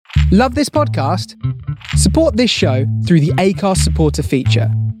Love this podcast? Support this show through the Acast supporter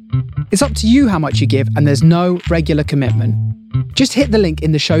feature. It's up to you how much you give, and there's no regular commitment. Just hit the link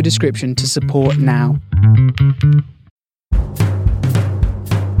in the show description to support now.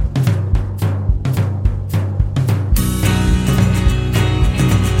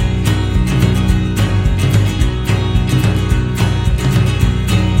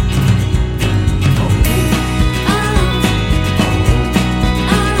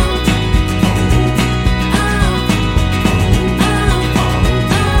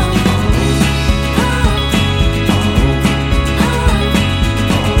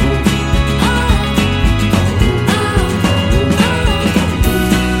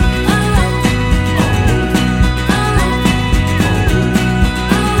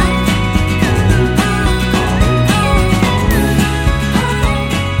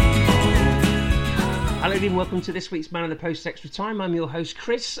 Welcome to this week's Man of the Post Extra Time. I'm your host,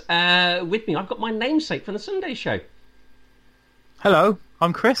 Chris. With me, I've got my namesake from the Sunday show. Hello,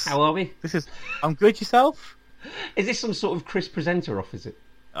 I'm Chris. How are we? I'm good. Yourself? Is this some sort of Chris presenter off, is it?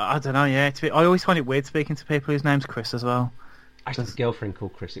 I don't know, yeah. I always find it weird speaking to people whose name's Chris as well. I had a girlfriend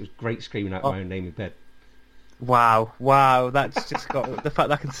called Chris. It was great screaming out my own name in bed. Wow, that's just got... The fact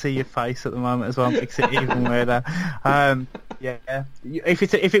that I can see your face at the moment as well makes it even weirder. Yeah. If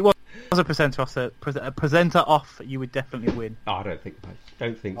it was a presenter off, you would definitely win. Oh, I don't think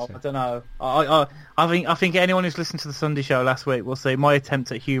so. I don't know. I think anyone who's listened to the Sunday show last week will say my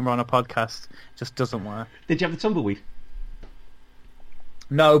attempt at humour on a podcast just doesn't work. Did you have the tumbleweed?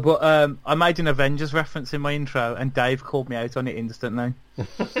 No, but I made an Avengers reference in my intro, and Dave called me out on it instantly.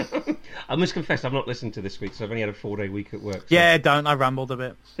 I must confess, I've not listened to this week, so I've only had a 4-day week at work. So... Yeah, I rambled a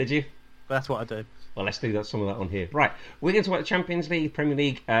bit. Did you? But that's what I do. Well, let's do some of that on here. Right, we're going to talk about the Champions League, Premier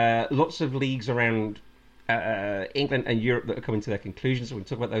League, lots of leagues around England and Europe that are coming to their conclusions, so we're going to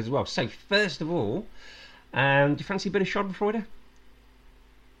talk about those as well. So, first of all, do you fancy a bit of Schadenfreude?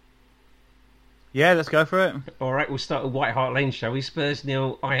 Yeah, let's go for it. All right, we'll start with White Hart Lane, shall we? Spurs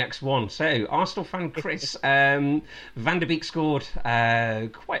 0, Ajax 1. So, Arsenal fan Chris, Van der Beek scored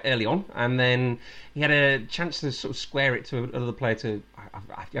quite early on, and then he had a chance to sort of square it to another player to...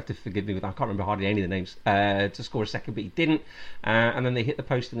 You have to forgive me, I can't remember hardly any of the names, to score a second, but he didn't, and then they hit the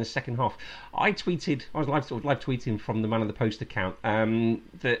post in the second half. I was live tweeting from the Man of the Post account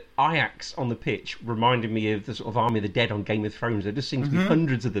that Ajax on the pitch reminded me of the sort of Army of the Dead on Game of Thrones. There just seems to be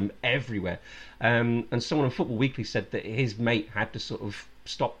hundreds of them everywhere. And someone on Football Weekly said that his mate had to sort of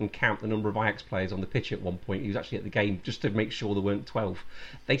stop and count the number of Ajax players on the pitch at one point. He was actually at the game just to make sure there weren't 12.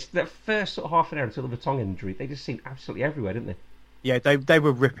 That first sort of half an hour until the Vertonghen injury, they just seemed absolutely everywhere, didn't they? Yeah, they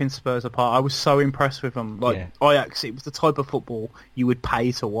were ripping Spurs apart. I was so impressed with them. Ajax, it was the type of football you would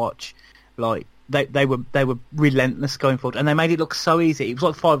pay to watch. Like they were relentless going forward, and they made it look so easy. It was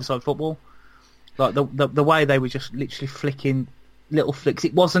like five-a-side football. Like the way they were just literally flicking little flicks.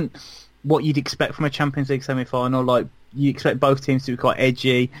 It wasn't what you'd expect from a Champions League semi-final. Like you expect both teams to be quite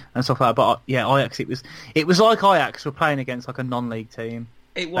edgy and stuff like that. But yeah, Ajax, it was like Ajax were playing against like a non-league team.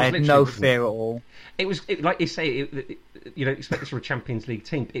 They had no fear at all. It was like you say. You don't expect this from a Champions League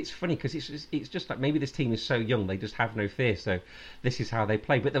team. It's funny because it's just like maybe this team is so young they just have no fear. So this is how they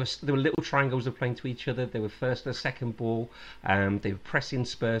play. But there were little triangles of playing to each other. They were first or second ball. They were pressing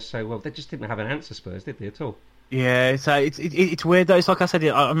Spurs so well. They just didn't have an answer, Spurs, did they at all? Yeah, so it's weird though. It's like I said.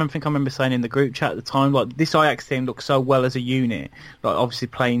 I remember saying in the group chat at the time, like this Ajax team looks so well as a unit. Like obviously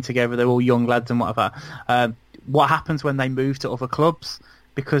playing together, they're all young lads and whatever. What happens when they move to other clubs?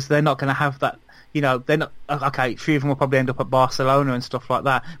 Because they're not going to have that, they're not, okay, a few of them will probably end up at Barcelona and stuff like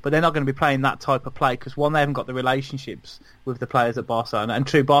that, but they're not going to be playing that type of play because, one, they haven't got the relationships with the players at Barcelona, and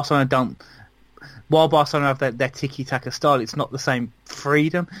two, while Barcelona have their tiki-taka style, it's not the same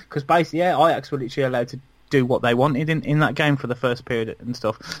freedom, because basically, Ajax were literally allowed to do what they wanted in that game for the first period and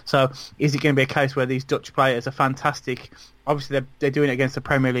stuff. So is it going to be a case where these Dutch players are fantastic? Obviously, they're doing it against a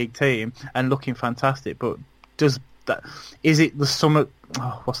Premier League team and looking fantastic, but is it the sum of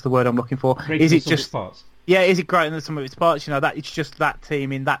what's the word I'm looking for? Is it just parts? Yeah, is it greater than the sum of its parts? That it's just that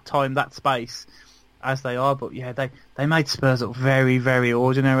team in that time, that space, as they are. But yeah, they made Spurs look very, very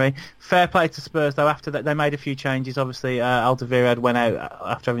ordinary. Fair play to Spurs though. After that, they made a few changes. Obviously, Alderweireld went out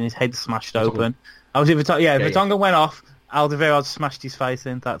after having his head smashed open. Vertonghen went off. Alderweireld smashed his face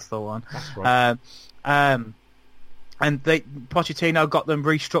in. That's the one. That's right. And Pochettino got them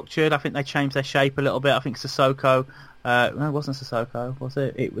restructured. I think they changed their shape a little bit. I think Sissoko... no, it wasn't Sissoko, was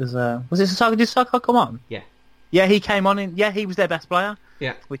it? Was it Sissoko? Did Sissoko come on? Yeah. Yeah, he came on. He was their best player.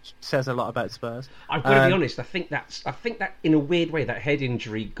 Yeah. which says a lot about Spurs. I've got to be honest. I think that in a weird way that head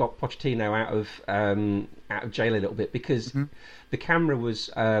injury got Pochettino out of jail a little bit, because the camera was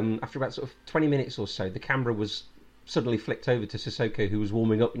after about sort of 20 minutes or so, the camera was suddenly flicked over to Sissoko, who was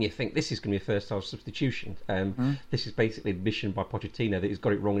warming up, and you think this is going to be a first half substitution. This is basically admission by Pochettino that he's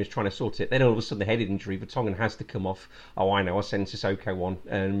got it wrong and he's trying to sort it. Then all of a sudden the head injury, Vertonghen has to come off. Oh, I know, I'll send Sissoko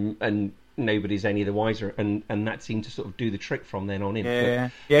on, and nobody's any the wiser, and that seemed to sort of do the trick from then on in.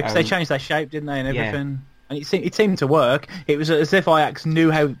 Because they changed their shape, didn't they, and everything. And it seemed to work. It was as if Ajax knew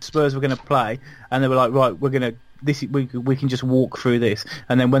how Spurs were going to play, and they were like, right, we're going to. We can just walk through this,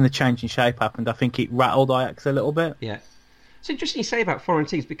 and then when the change in shape happened, I think it rattled Ajax a little bit. Yeah, it's interesting you say about foreign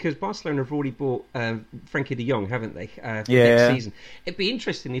teams, because Barcelona have already bought Frankie de Jong, haven't they? For next season. It'd be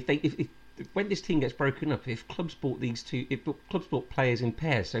interesting if when this team gets broken up, if clubs bought clubs bought players in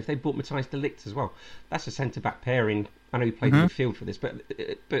pairs. So if they bought Matthijs de Ligt as well, that's a centre back pairing. I know he played in the field for this, but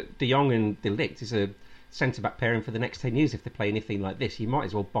de Jong and de Ligt is a centre-back pairing for the next 10 years. If they play anything like this, you might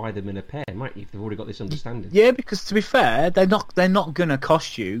as well buy them in a pair, mightn't you, if they've already got this understanding? Yeah, because to be fair, they're not going to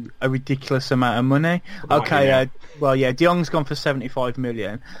cost you a ridiculous amount of money. Okay, De Jong's gone for 75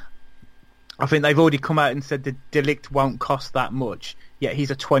 million. I think they've already come out and said the De Ligt won't cost that much. Yet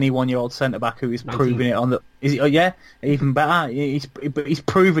he's a 21-year-old centre-back who is proving it on the... even better. He's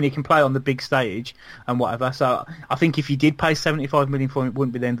proven he can play on the big stage and whatever. So I think if you did pay 75 million for him, it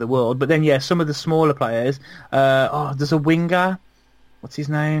wouldn't be the end of the world. But then, some of the smaller players... there's a winger. What's his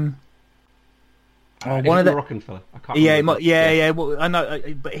name? One of the Moroccan fella. I can't remember. Well, I know,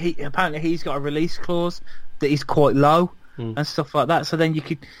 but apparently he's got a release clause that is quite low and stuff like that. So then you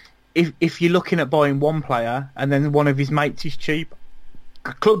could... If you're looking at buying one player and then one of his mates is cheap...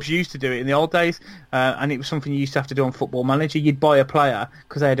 Clubs used to do it in the old days, and it was something you used to have to do on Football Manager. You'd buy a player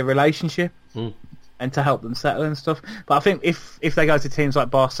because they had a relationship and to help them settle and stuff. But I think if they go to teams like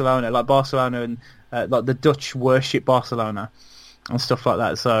Barcelona and like the Dutch worship Barcelona and stuff like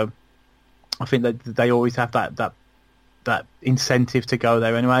that, so I think that they always have that incentive to go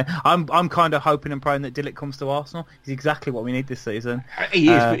there anyway. I'm kind of hoping and praying that De Ligt comes to Arsenal. He's exactly what we need this season. He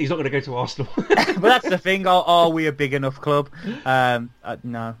is, but he's not going to go to Arsenal. But that's the thing. Are we a big enough club?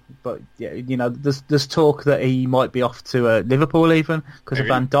 No, but there's talk that he might be off to Liverpool even because of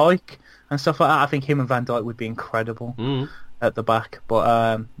Van Dijk and stuff like that. I think him and Van Dijk would be incredible at the back.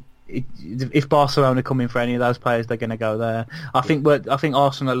 But if Barcelona come in for any of those players, they're going to go there. I think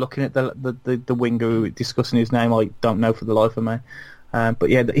Arsenal are looking at the winger who discussing his name. I don't know for the life of me. But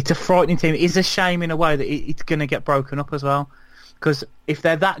yeah, it's a frightening team. It's a shame in a way that it's going to get broken up as well. Because if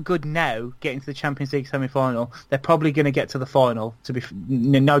they're that good now, getting to the Champions League semi-final, they're probably going to get to the final. To be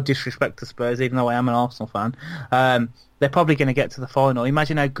no disrespect to Spurs, even though I am an Arsenal fan, they're probably going to get to the final.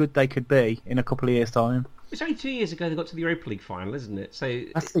 Imagine how good they could be in a couple of years' time. It's only 2 years ago they got to the Europa League final, isn't it? So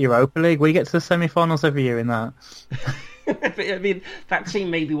that's the Europa League. We get to the semi-finals every year in that. But I mean, that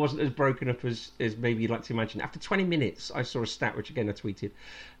team maybe wasn't as broken up as maybe you'd like to imagine. After 20 minutes, I saw a stat, which again I tweeted.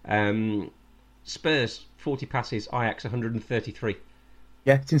 Spurs 40 passes, Ajax 133.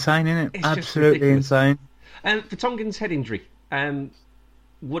 Yeah, it's insane, isn't it? It's absolutely insane. Vertonghen's head injury.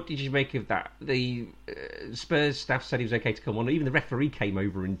 What did you make of that? The Spurs staff said he was okay to come on. Even the referee came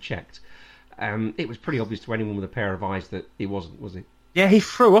over and checked. It was pretty obvious to anyone with a pair of eyes that he wasn't, was he? Yeah, he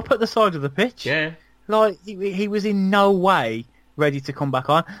threw up at the side of the pitch. Yeah. Like, he was in no way ready to come back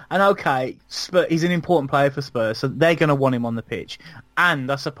on. And okay, he's an important player for Spurs, so they're going to want him on the pitch.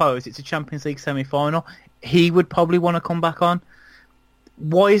 And I suppose it's a Champions League semi-final. He would probably want to come back on.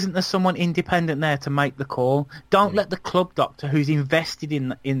 Why isn't there someone independent there to make the call? Don't let the club doctor, who's invested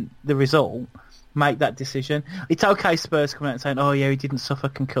in the result, make that decision. It's okay Spurs come out and saying, oh yeah, he didn't suffer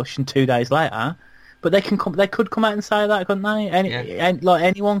concussion 2 days later. But they could come out and say that, couldn't they? Like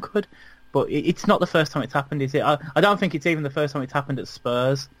anyone could. But it's not the first time it's happened, is it? I don't think it's even the first time it's happened at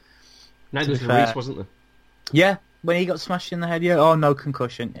Spurs. No, there was Reece, wasn't there? Yeah, when he got smashed in the head, no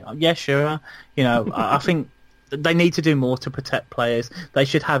concussion. Yeah, sure. I think they need to do more to protect players. They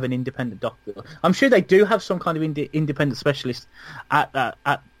should have an independent doctor. I'm sure they do have some kind of independent specialist at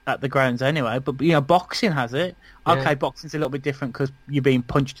the grounds anyway. But boxing has it. Okay, boxing's a little bit different because you're being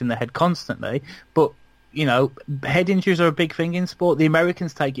punched in the head constantly. But head injuries are a big thing in sport. The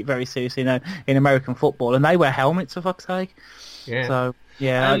Americans take it very seriously, in American football, and they wear helmets, for fuck's sake. Yeah. So,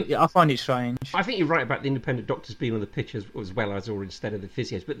 I find it strange. I think you're right about the independent doctors being on the pitch as well as or instead of the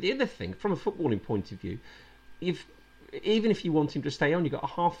physios. But the other thing, from a footballing point of view, even if you want him to stay on, you've got a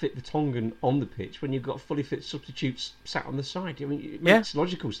half-fit Vertonghen on the pitch when you've got fully fit substitutes sat on the side. I mean, it makes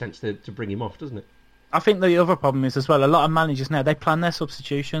logical sense to bring him off, doesn't it? I think the other problem is as well, a lot of managers now, they plan their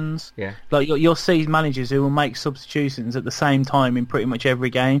substitutions. Yeah. Like you'll see managers who will make substitutions at the same time in pretty much every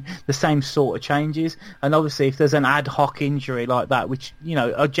game, the same sort of changes. And obviously if there's an ad hoc injury like that, which,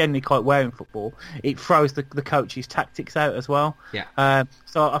 are generally quite rare in football, it throws the coach's tactics out as well. Yeah.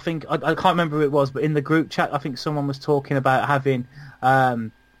 So I think, I can't remember who it was, but in the group chat, I think someone was talking about having a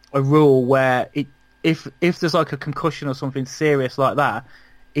rule where if there's like a concussion or something serious like that,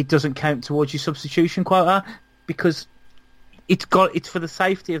 it doesn't count towards your substitution quota, because it's for the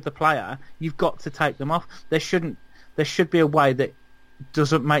safety of the player. You've got to take them off. There should be a way that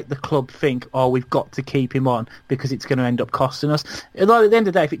doesn't make the club think, oh, we've got to keep him on because it's going to end up costing us. Like, at the end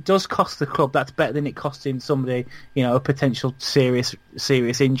of the day, if it does cost the club, that's better than it costing somebody, a potential serious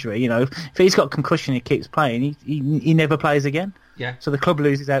injury. If he's got concussion, he keeps playing, he never plays again. Yeah. So the club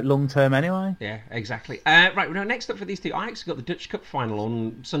loses out long term anyway. Yeah, exactly. Right, well, next up for these two, Ajax got the Dutch Cup final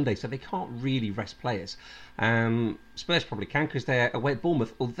on Sunday, so they can't really rest players. Spurs probably can because they're away at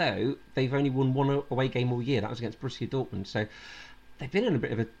Bournemouth, although they've only won one away game all year. That was against Borussia Dortmund. So they've been in a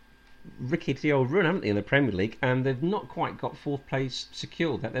bit of a rickety old run, haven't they, in the Premier League? And they've not quite got fourth place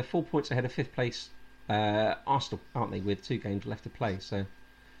secured. They're 4 points ahead of fifth place Arsenal, aren't they, with 2 games left to play. So.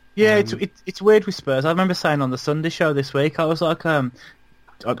 Yeah, it's weird with Spurs. I remember saying on the Sunday show this week, I was like, I'm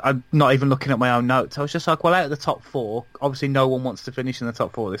not even looking at my own notes. I was just like, well, out of the top 4, obviously no one wants to finish in the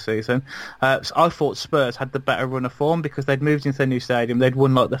top 4 this season. So I thought Spurs had the better run of form because they'd moved into their new stadium. They'd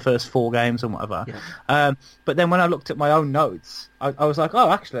won like the first 4 games and whatever. Yeah. But then when I looked at my own notes, I was like,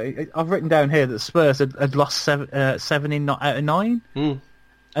 oh, actually, I've written down here that Spurs had lost 7 out of 9 and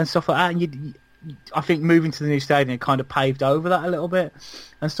stuff like that. And I think moving to the new stadium kind of paved over that a little bit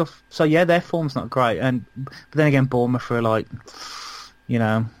and stuff. So yeah, their form's not great. But then again, Bournemouth are like,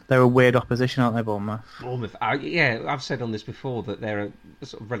 they're a weird opposition, aren't they, Bournemouth? Bournemouth, yeah, I've said on this before that they're a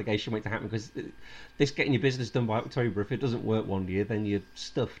sort of relegation waiting to happen because this getting your business done by October, if it doesn't work one year, then you're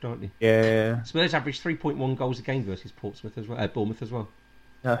stuffed, aren't you? Yeah. Spurs averaged 3.1 goals a game versus Bournemouth as well.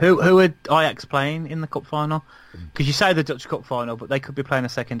 Who are Ajax playing in the cup final? Because you say the Dutch Cup final, but they could be playing a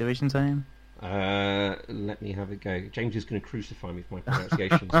second division team. Let me have a go. James is going to crucify me for my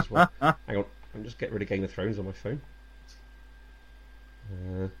pronunciations as well. Hang on, I'm just getting rid of Game of Thrones on my phone.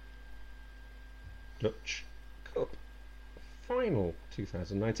 Dutch Cup Final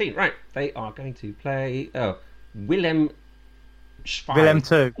 2019. Right, they are going to play Willem Schwein. Willem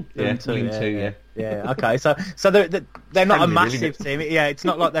 2. Willem 2, yeah. Okay, so they're not a massive team. Yeah, it's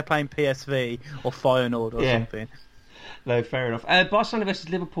not like they're playing PSV or Feyenoord or something. No, fair enough. Barcelona versus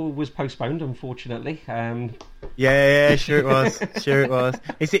Liverpool was postponed, unfortunately. Yeah, sure it was.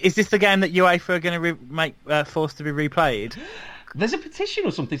 Is this the game that UEFA are going to make forced to be replayed? There's a petition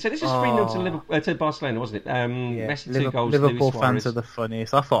or something. So this is 3-0 to Barcelona, wasn't it? Messi 2 goals. Liverpool fans are the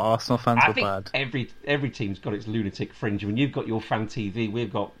funniest. I thought Arsenal fans were bad. Every team's got its lunatic fringe. When you've got your fan TV,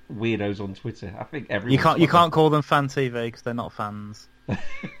 we've got weirdos on Twitter. I think everyone. You can't call them fan TV because they're not fans.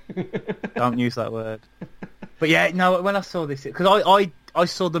 Don't use that word. But yeah, no. When I saw this, because I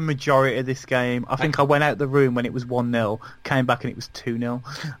saw the majority of this game. I think I went out the room when it was 1-0, came back and it was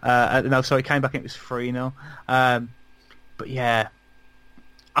 2-0. Came back and it was 3-0. But yeah,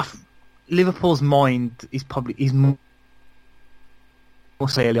 Liverpool's mind is more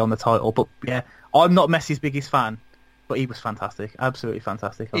clearly on the title. But yeah, I'm not Messi's biggest fan, but he was fantastic, absolutely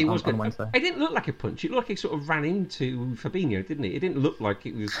fantastic on Wednesday. It didn't look like a punch. It looked like he sort of ran into Fabinho, didn't it? It didn't look like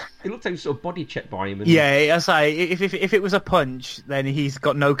it was. It looked like he was sort of body checked by him. Yeah, I say if it was a punch, then he's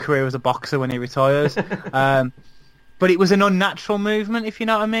got no career as a boxer when he retires. But it was an unnatural movement, if you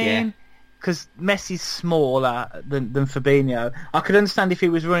know what I mean. Yeah. Because Messi's smaller than Fabinho. I could understand if he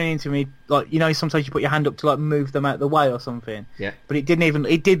was running into me, like, sometimes you put your hand up to like move them out of the way or something. Yeah. But it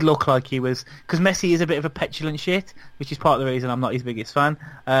did look like he was, because Messi is a bit of a petulant shit, which is part of the reason I'm not his biggest fan.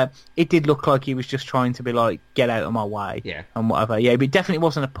 It did look like he was just trying to be like, get out of my way. Yeah. And whatever. Yeah, but it definitely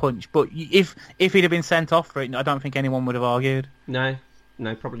wasn't a punch. But if he'd have been sent off for it, I don't think anyone would have argued. No,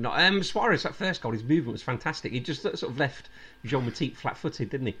 probably not. Suarez, that first goal, his movement was fantastic. He just sort of left Jean Matip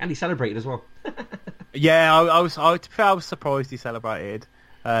flat-footed, didn't he? And he celebrated as well. Yeah, I was surprised he celebrated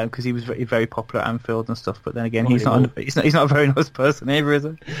because he was very, very popular at Anfield and stuff. But then again, he's not a very nice person either, is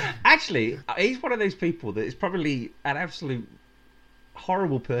he? Actually, he's one of those people that is probably an absolute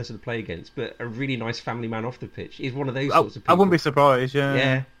horrible person to play against, but a really nice family man off the pitch. He's one of those sorts of people. I wouldn't be surprised.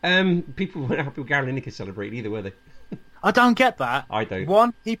 Yeah. People weren't happy with Gary Lineker celebrated either, were they? I don't get that. I don't.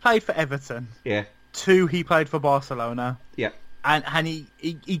 1, he played for Everton. Yeah. 2, he played for Barcelona. Yeah. And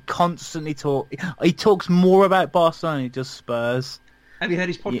he constantly talks more about Barcelona than he does Spurs. Have you heard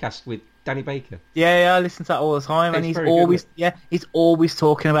his podcast with Danny Baker? Yeah, I listen to that all the time, and It's he's always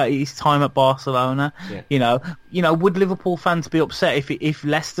talking about his time at Barcelona. Yeah. Would Liverpool fans be upset if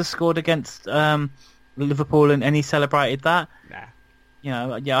Leicester scored against Liverpool and he celebrated that? Nah.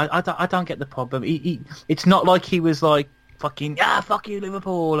 I don't get the problem. It's not like he was like fucking fuck you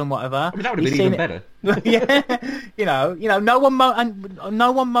Liverpool and whatever. I mean, that would have been even better. Yeah, no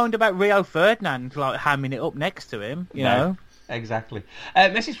one moaned about Rio Ferdinand like hamming it up next to him. You know. Exactly.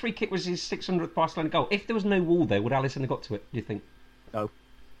 Messi's free kick was his 600th Barcelona goal. If there was no wall there, would Alisson have got to it, do you think? No.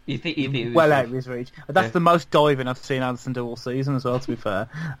 You think it was well out of his reach. That's the most diving I've seen Alisson do all season as well, to be fair.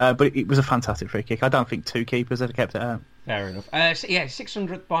 But it was a fantastic free kick. I don't think two keepers had kept it out. Fair enough.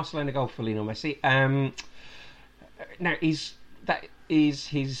 600th Barcelona goal for Lionel Messi. Now, he's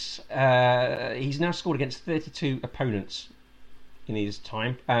now scored against 32 opponents in his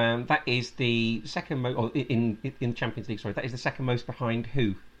time. That is the second most in the Champions League. Sorry, that is the second most behind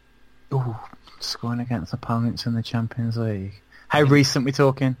who? Ooh, scoring against opponents in the Champions League. How recent we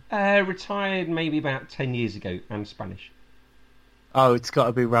talking? Retired maybe about 10 years ago, and Spanish. Oh, it's got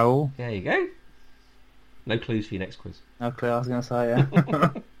to be Raul. There you go. No clues for your next quiz. No clue. I was going to say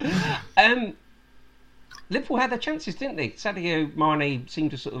yeah. Liverpool had their chances, didn't they? Sadio Mane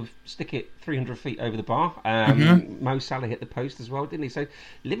seemed to sort of stick it 300 feet over the bar. Mo Salah hit the post as well, didn't he? So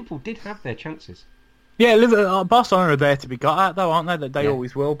Liverpool did have their chances. Yeah, Barcelona are there to be got at, though, aren't they? They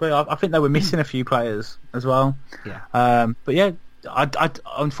always will be. I think they were missing a few players as well. Yeah. But yeah,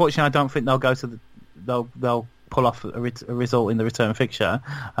 unfortunately, I don't think they'll go to they'll pull off a result in the return fixture.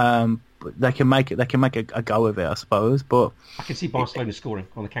 But they can make a go of it, I suppose. But I can see Barcelona scoring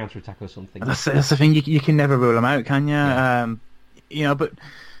on the counter attack or something. That's the thing. You can never rule them out, can you? Yeah. But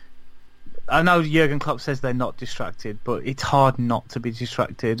I know Jurgen Klopp says they're not distracted, but it's hard not to be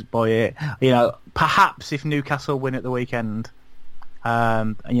distracted by it. Perhaps if Newcastle win at the weekend,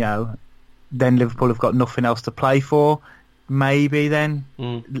 then Liverpool have got nothing else to play for. Maybe then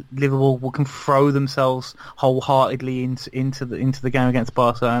Liverpool can throw themselves wholeheartedly into the game against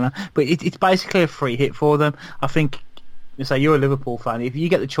Barcelona. But it's basically a free hit for them. I think, say you're a Liverpool fan, if you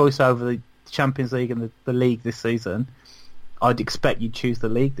get the choice over the Champions League and the league this season, I'd expect you'd choose the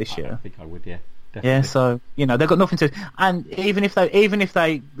league this year. I think I would, yeah. Definitely. Yeah, so they've got nothing to, and even if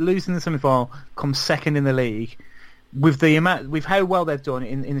they lose in the semi-final, come second in the league, with how well they've done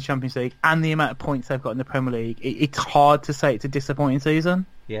in the Champions League and the amount of points they've got in the Premier League, it's hard to say it's a disappointing season.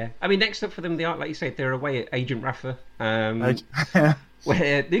 Yeah, I mean, next up for them, they are, like you said, they're away at Agent Rafa.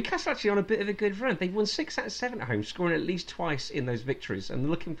 Where Newcastle actually on a bit of a good run. They've won 6 out of 7 at home, scoring at least twice in those victories, and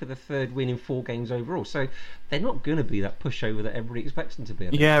looking for the third win in 4 games overall. So they're not going to be that pushover that everybody expects them to be.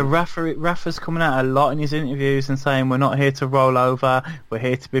 Yeah, Rafa's coming out a lot in his interviews and saying we're not here to roll over, we're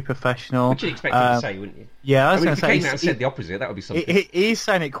here to be professional. Which you'd expect him to say, wouldn't you? Yeah, I was going to say. If he came out and said the opposite, that would be something. He's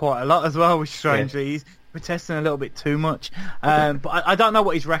saying it quite a lot as well, which strangely. Yeah. He's protesting a little bit too much. But I don't know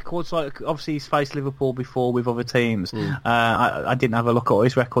what his record's like. Obviously, he's faced Liverpool before with other teams. I didn't have a look at what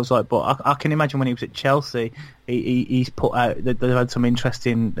his record's like, but I can imagine when he was at Chelsea, he's put out. They've had some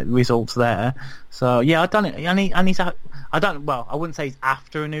interesting results there. So yeah, I don't. And he's. I don't. Well, I wouldn't say he's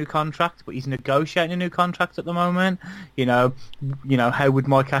after a new contract, but he's negotiating a new contract at the moment. How would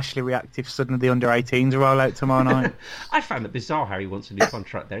Mike Ashley react if suddenly the under-18s roll out tomorrow night? I found it bizarre how he wants a new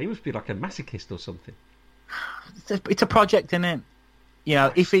contract there. He must be like a masochist or something. It's a project, isn't it?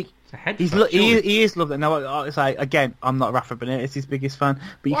 If he is lovely. Now, I say again, I'm not Rafa Benitez, his biggest fan,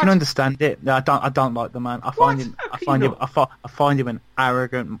 but you can understand it. I don't like the man. I find him an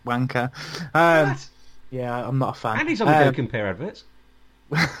arrogant wanker. Yeah, I'm not a fan. And he's on the Go Compare adverts.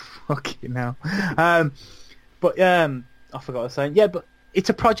 Fucking hell. But I forgot what I was saying. Yeah, but it's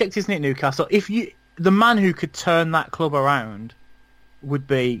a project, isn't it, Newcastle? The man who could turn that club around would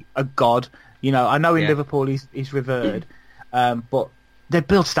be a god. I know in Liverpool he's revered, but they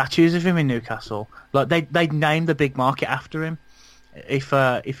built statues of him in Newcastle. Like they'd name the big market after him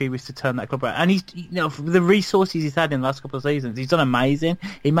if he was to turn that club around. And he's for the resources he's had in the last couple of seasons, he's done amazing.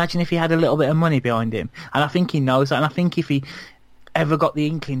 Imagine if he had a little bit of money behind him, and I think he knows that. And I think if he ever got the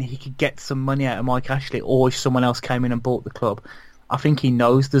inkling he could get some money out of Mike Ashley, or if someone else came in and bought the club, I think he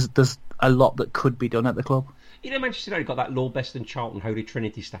knows there's a lot that could be done at the club. Manchester United got that Lord Best and Charlton Holy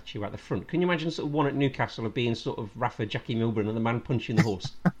Trinity statue at the front. Can you imagine sort of one at Newcastle of being sort of Rafa, Jackie Milburn and the man punching the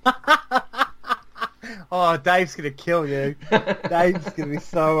horse? Oh, Dave's going to kill you. Dave's going to be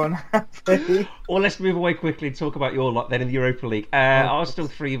so unhappy. Well, let's move away quickly and talk about your lot then in the Europa League. Arsenal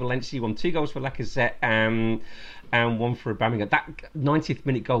 3, Valencia 1. 2 goals for Lacazette and 1 for Aubameyang. That 90th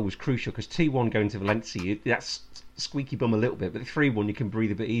minute goal was crucial because 2-1 going to Valencia, that's squeaky bum a little bit, but 3-1 you can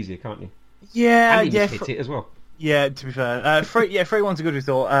breathe a bit easier, can't you? Yeah, and he hit it as well. Yeah, to be fair, 3-1's a good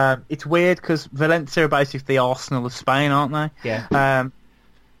result. It's weird because Valencia are basically the Arsenal of Spain, aren't they? Yeah.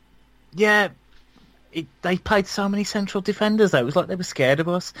 Yeah. They played so many central defenders though. It was like they were scared of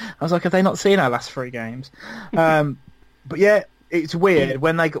us. I was like, have they not seen our last 3 games? But yeah, it's weird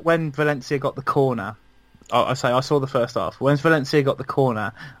when Valencia got the corner. I saw the first half. When Valencia got the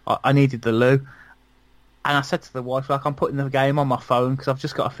corner, I needed the loo. And I said to the wife, like, I'm putting the game on my phone because I've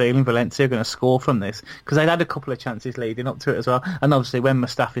just got a feeling Valencia are going to score from this. Because they'd had a couple of chances leading up to it as well. And obviously when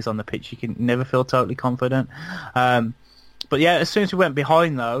Mustafi's on the pitch, you can never feel totally confident. But yeah, as soon as we went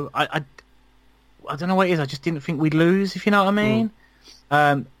behind, though, I don't know what it is. I just didn't think we'd lose, if you know what I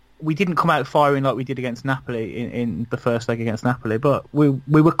mean. We didn't come out firing like we did against Napoli in the first leg against Napoli. But we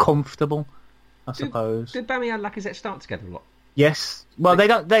were comfortable, I suppose. Did Bamiyang and Lacazette start together a lot? Yes. Well, they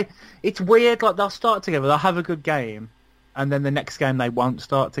don't. It's weird. Like they'll start together, they'll have a good game, and then the next game they won't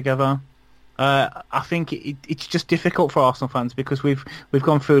start together. I think it's just difficult for Arsenal fans because we've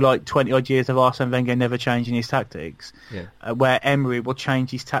gone through like 20 odd years of Arsene Wenger never changing his tactics. Yeah. Where Emery will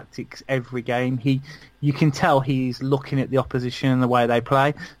change his tactics every game. You can tell he's looking at the opposition and the way they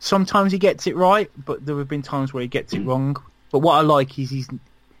play. Sometimes he gets it right, but there have been times where he gets it wrong. But what I like is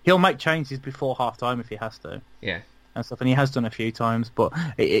he'll make changes before half time if he has to. Yeah. And stuff, and he has done a few times, but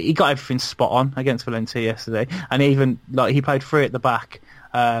he got everything spot on against Valencia yesterday, and even like he played 3 at the back,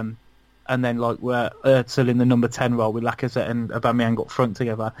 and then like where Özil in the number 10 role with Lacazette and Aubameyang got front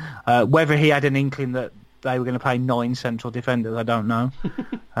together. Whether he had an inkling that they were going to play 9 central defenders, I don't know.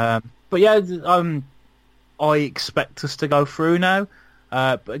 But yeah, I expect us to go through now.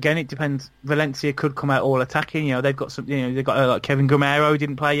 But again, it depends. Valencia could come out all attacking. You know, they've got some. You know, they've got like Kevin Gameiro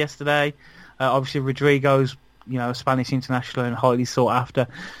didn't play yesterday. Obviously, Rodrigo's. You know, a Spanish international and highly sought after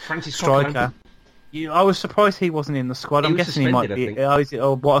striker. I was surprised he wasn't in the squad. I'm guessing he might be.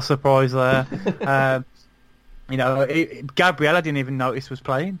 Oh, what a surprise there! You know, Gabriel, I didn't even notice was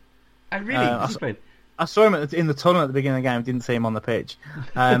playing. Oh, really? I saw him in the tunnel at the beginning of the game. Didn't see him on the pitch.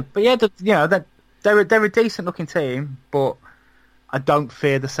 But yeah, they're a decent looking team, but I don't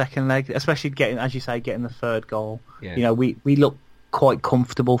fear the second leg, especially getting the third goal. Yeah. You know, we look quite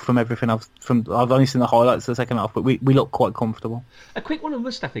comfortable from everything I've only seen the highlights of the second half, but we look quite comfortable. A quick one on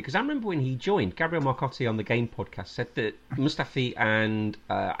Mustafi, because I remember when he joined, Gabriel Marcotti on the Game podcast said that Mustafi and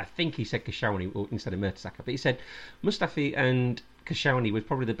I think he said Koscielny instead of Mertesacker, but he said Mustafi and Koscielny was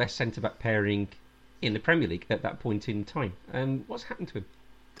probably the best centre-back pairing in the Premier League at that point in time. What's happened to him?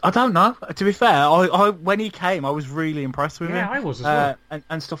 I don't know. To be fair, I when he came, I was really impressed with him. Yeah, I was as well.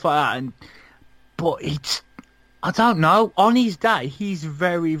 And stuff like that. But I don't know. On his day, he's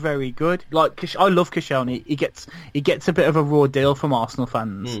very, very good. Like I love Koscielny. He gets a bit of a raw deal from Arsenal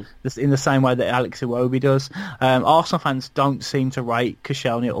fans, in the same way that Alex Iwobi does. Arsenal fans don't seem to rate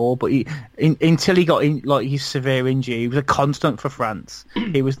Koscielny at all, but until he got his severe injury, he was a constant for France.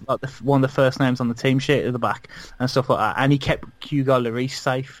 He was like one of the first names on the team sheet at the back and stuff like that. And he kept Hugo Lloris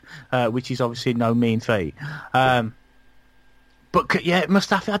safe, which is obviously no mean feat. But yeah,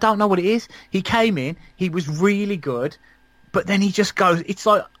 Mustafi, I don't know what it is. He came in, he was really good, but then he just goes. It's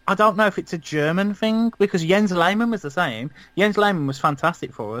like I don't know if it's a German thing because Jens Lehmann was the same. Jens Lehmann was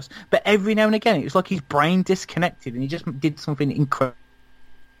fantastic for us, but every now and again it was like his brain disconnected and he just did something incredible.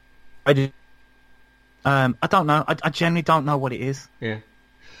 I don't know. I genuinely don't know what it is. Yeah,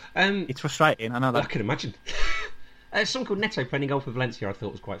 it's frustrating. I know that. I can imagine. Someone called Neto playing golf for Valencia, I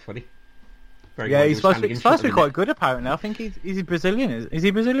thought was quite funny. He's supposed to be quite good apparently. I think is he Brazilian? Is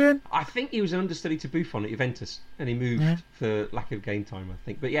he Brazilian? I think he was an understudy to Buffon at Juventus and he moved for lack of game time, I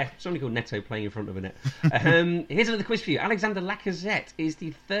think. But yeah, somebody called Neto playing in front of a net. Here's another quiz for you. Alexander Lacazette is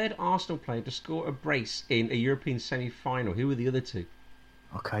the 3rd Arsenal player to score a brace in a European semi-final. Who were the other 2?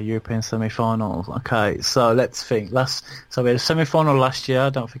 Okay, European semi-finals. Okay, so let's think. So we had a semi-final last year. I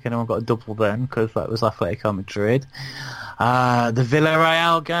don't think anyone got a double then because that was Atletico Madrid. The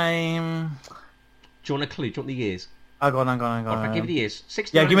Villarreal game. Do you want a clue? Do you want the years? Hang on. I'll give you the years.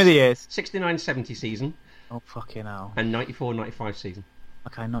 Yeah, give me the years. 69-70 season. Oh, fucking hell. And 94-95 season.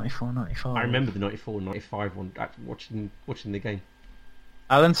 Okay, 94-95. I remember the 94-95 one, watching the game.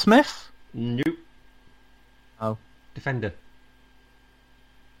 Alan Smith? Nope. Oh. Defender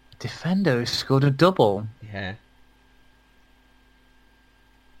who scored a double? Yeah.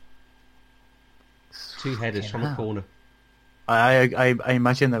 2 headers from a corner. I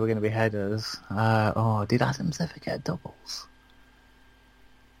imagine they were going to be headers. Did Adams ever get doubles?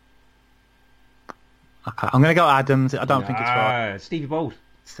 Okay, I'm going to go Adams. I don't think it's right. Stevie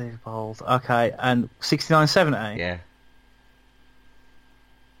Bold. Okay, and 69-70? Yeah.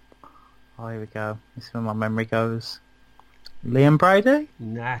 Oh, here we go. This is where my memory goes. Liam Brady?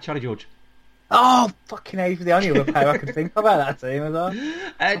 Nah, Charlie George. Oh, fucking hell, the only other player I can think about that team as well.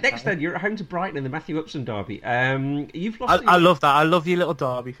 Next then, you're at home to Brighton in the Matthew Upson derby. You've lost. I love that. I love your little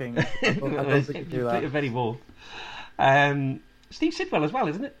derby thing. I love that you do Bit that. of Eddie Wall. Steve Sidwell as well,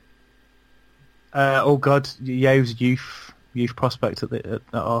 isn't it? Oh God, yeah, he was a youth prospect at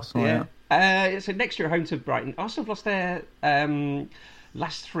Arsenal. Yeah. So next year at home to Brighton. Arsenal have lost their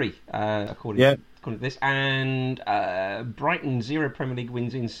last three, according to this, and Brighton 0 Premier League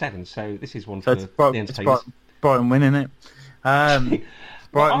wins in 7. So this is one for the entertainers. Brighton winning it.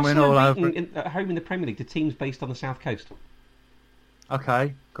 Brighton win all over. At home in the Premier League to teams based on the South Coast.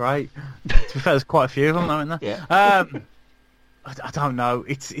 Okay, great. To be fair, there's quite a few of them, aren't there? Yeah. I don't know.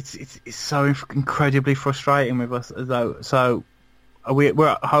 It's so incredibly frustrating with us though. So we're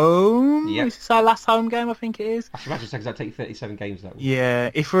at home. Yep. This is our last home game, I think it is. I should imagine because that take 37 games. That one. Yeah.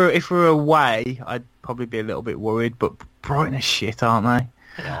 If we're away, I'd probably be a little bit worried. But Brighton are shit, aren't they?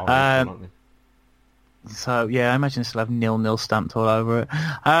 Yeah, aren't they? So yeah, I imagine they'll have 0-0 stamped all over it.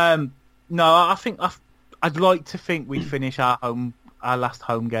 No, I think I'd like to think we'd finish our last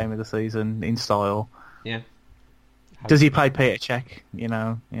home game of the season in style. Yeah. Does he play Peter Cech? You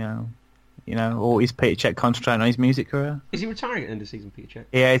know, or is Peter Cech concentrating on his music career? Is he retiring at the end of the season, Peter Cech?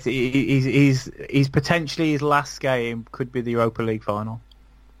 Yeah, he's potentially his last game could be the Europa League final.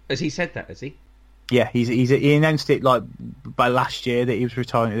 Has he said that? Has he? Yeah, he announced it like by last year that he was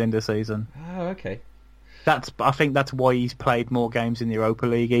retiring at the end of the season. Oh, okay. I think that's why he's played more games in the Europa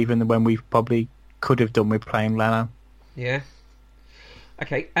League, even than when we probably could have done with playing Leno. Yeah.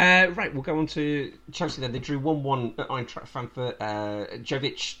 Okay, right, we'll go on to Chelsea then. They drew 1-1 at Eintracht Frankfurt.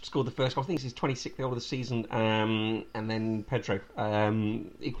 Jovic scored the first goal. I think it's his 26th goal of the season. And then Pedro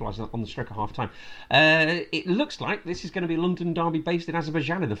equalised on the stroke of half-time. It looks like this is going to be a London derby based in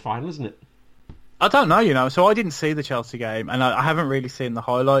Azerbaijan in the final, isn't it? I don't know, so I didn't see the Chelsea game, and I haven't really seen the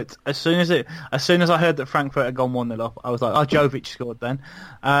highlights. As soon as I heard that Frankfurt had gone 1-0 up, I was like, oh, Jovic scored then.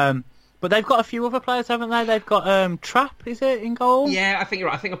 But they've got a few other players, haven't they? They've got Trapp, is it, in goal? Yeah, I think you're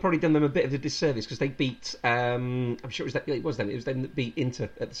right. I think I've probably done them a bit of a disservice because they beat. I'm sure it was them that beat Inter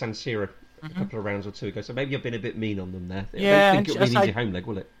at the San Siro a couple of rounds or two ago. So maybe I've been a bit mean on them there. Yeah, I don't think it'll be an easy home leg,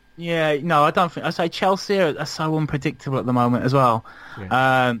 will it? Yeah, no, I don't think. I say Chelsea are so unpredictable at the moment as well.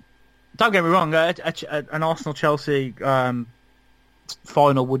 Yeah. Don't get me wrong, an Arsenal Chelsea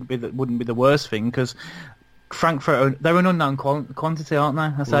final wouldn't be the worst thing because Frankfurt, they're an unknown quantity, aren't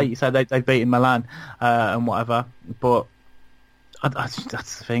they? You say they've beaten Milan and whatever, but that's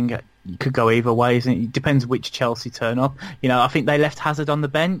the thing. You could go either way, isn't it? It depends which Chelsea turn up. I think they left Hazard on the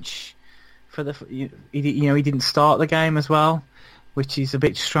bench for he didn't start the game as well, which is a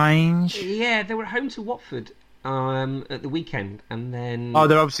bit strange. Yeah, they were home to Watford at the weekend, and then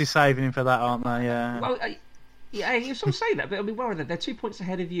they're obviously saving him for that, aren't they? Yeah. Well, yeah, you sort of say that, but I mean, where are they? They're 2 points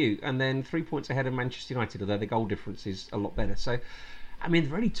ahead of you, and then 3 points ahead of Manchester United, although the goal difference is a lot better. So, I mean,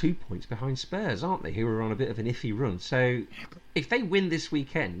 they're only 2 points behind Spurs, aren't they? Who are on a bit of an iffy run. So, if they win this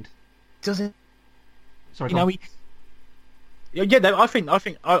weekend, does it? Sorry, I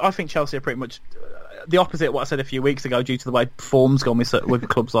think Chelsea are pretty much the opposite of what I said a few weeks ago due to the way form's gone with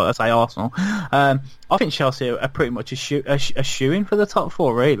clubs like, say, Arsenal. I think Chelsea are pretty much a shoo-in for the top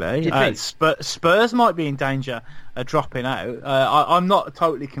four, really. Spurs might be in danger of dropping out. I'm not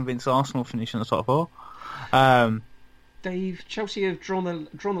totally convinced Arsenal finish in the top four. Chelsea have drawn the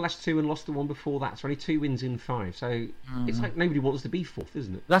last two and lost the one before that, so only 2 wins in 5. So it's like nobody wants to be fourth,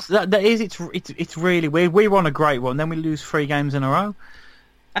 isn't it? It's really weird. We were on a great run, then we lose 3 games in a row.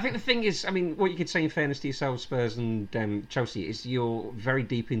 I think the thing is, I mean, what you could say in fairness to yourselves, Spurs and Chelsea, is you're very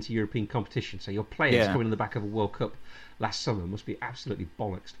deep into European competition. So your players coming on the back of a World Cup last summer must be absolutely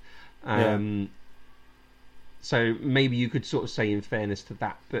bollocksed. So maybe you could sort of say in fairness to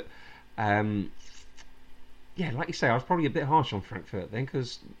that. But, yeah, like you say, I was probably a bit harsh on Frankfurt then,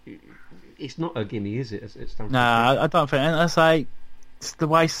 because it's not a gimme, is it? No, I don't think. And I say, it's the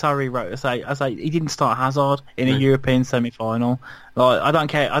way Sarri wrote. I say he didn't start Hazard in a European semi-final. Like, I don't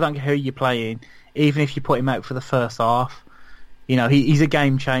care who you're playing, even if you put him out for the first half. He's a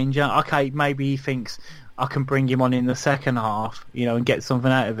game changer. Okay, maybe he thinks I can bring him on in the second half, and get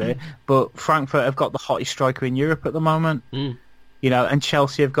something out of it. But Frankfurt have got the hottest striker in Europe at the moment. And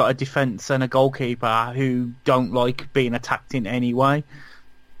Chelsea have got a defence and a goalkeeper who don't like being attacked in any way.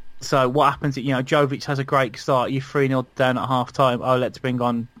 So what happens? Jovic has a great start. You're 3-0 down at half time. Oh, let's bring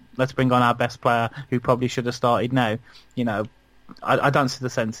on our best player who probably should have started now. I don't see the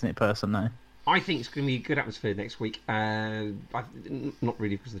sense in it personally. I think it's going to be a good atmosphere next week. Not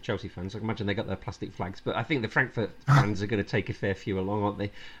really because of the Chelsea fans. I can imagine they got their plastic flags, but I think the Frankfurt fans are going to take a fair few along, aren't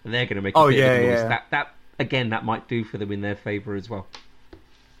they? And they're going to make a bit of a noise. That might do for them in their favour as well.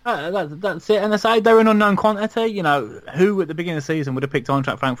 That's it. And I say they're an unknown quantity. You know, who at the beginning of the season would have picked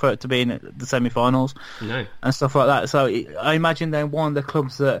Eintracht Frankfurt to be in the semi-finals No. and stuff like that? So I imagine they're one of the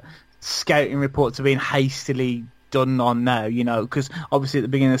clubs that scouting reports are being hastily done on now. You know, because obviously at the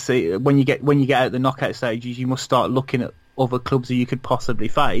beginning of the season, when you get out the knockout stages, you must start looking at other clubs that you could possibly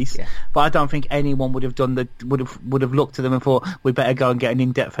face. Yeah. But I don't think anyone would have looked at them and thought we better go and get an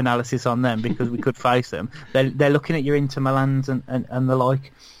in-depth analysis on them because we could face them. They're looking at your Inter Milans and the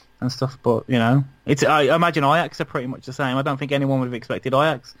like and stuff. But you know, I imagine Ajax are pretty much the same. I don't think anyone would have expected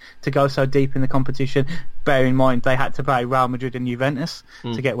Ajax to go so deep in the competition. Bear in mind they had to play Real Madrid and Juventus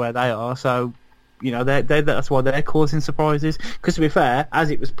to get where they are. So. You know, that's why they're causing surprises. Because to be fair, as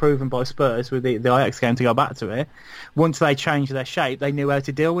it was proven by Spurs with the Ajax game, to go back to it, once they changed their shape, they knew how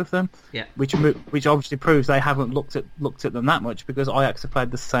to deal with them. Yeah. Which obviously proves they haven't looked at them that much because Ajax have played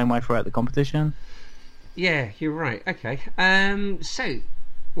the same way throughout the competition. Yeah, you're right. Okay. So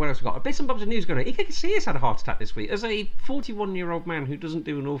what else we got? Bits and bobs of news going on. Iker Casillas had a heart attack this week. As a 41-year-old man who doesn't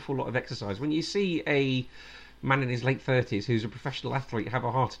do an awful lot of exercise, when you see a man in his late 30s who's a professional athlete have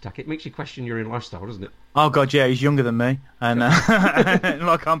a heart attack, it makes you question your own lifestyle, doesn't it? Oh god, yeah, he's younger than me, and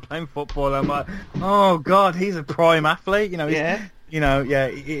like I'm playing football, I'm like, oh god, he's a prime athlete. You know,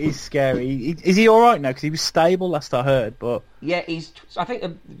 he's scary. Is he all right now? Because he was stable last I heard, but yeah, I think a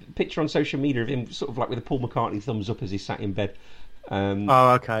picture on social media of him sort of like with a Paul McCartney thumbs up as he sat in bed.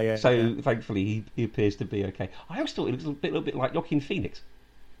 Oh, okay, yeah. So thankfully he appears to be okay. I always thought he looks a little bit like Joaquin Phoenix.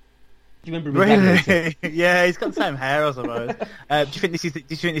 Do you remember really? Yeah, he's got the same hair, I suppose. Do you think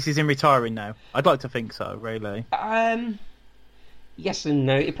this is him retiring now? I'd like to think so, really. Yes and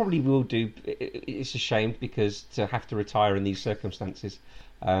no. It probably will do. It's a shame because to have to retire in these circumstances.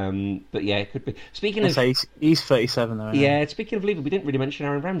 But yeah, it could be. Speaking of, he's 37 though. Yeah. Speaking of Liverpool, we didn't really mention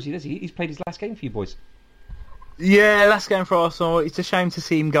Aaron Ramsey, does he? He's played his last game for you boys. Yeah, last game for Arsenal. It's a shame to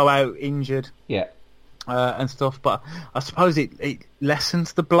see him go out injured. Yeah. And stuff, but I suppose it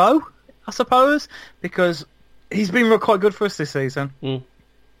lessens the blow. I suppose, because he's been quite good for us this season,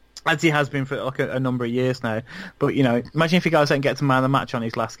 as he has been for like a number of years now. But, you know, imagine if he goes out and gets a man of the match on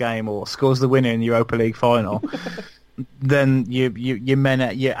his last game or scores the winner in the Europa League final, then you men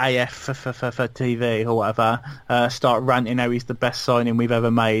at your AF for TV or whatever start ranting how he's the best signing we've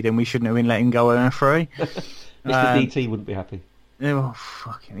ever made and we shouldn't have been letting go on free. Mr. DT wouldn't be happy. Oh,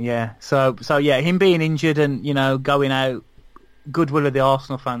 fucking yeah. So yeah, him being injured and, you know, going out, goodwill of the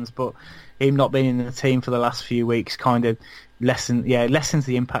Arsenal fans, but him not being in the team for the last few weeks kind of lessens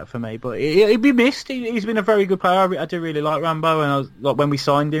the impact for me. But he'd be missed. He's been a very good player. I do really like Rambo, and I was like when we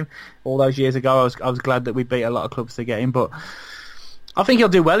signed him all those years ago, I was glad that we beat a lot of clubs to get him. But I think he'll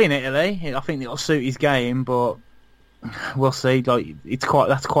do well in Italy. I think it'll suit his game, but we'll see. Like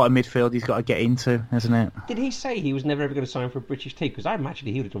that's quite a midfield he's got to get into, isn't it? Did he say he was never ever going to sign for a British team? Because I imagine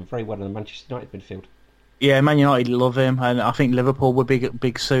he would have done very well in the Manchester United midfield. Yeah, Man United love him, and I think Liverpool were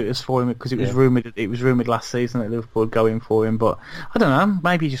big suitors for him because it was rumoured last season that Liverpool would go in for him. But I don't know,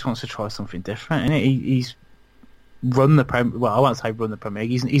 maybe he just wants to try something different. And he's run the Premier. Well, I won't say run the Premier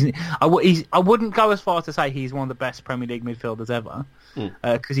League. I wouldn't go as far to say he's one of the best Premier League midfielders ever,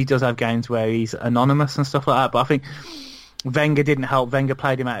 because he does have games where he's anonymous and stuff like that. But I think Wenger didn't help. Wenger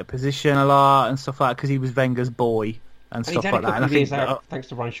played him out of position a lot and stuff like that because he was Wenger's boy and stuff like that. And I think thanks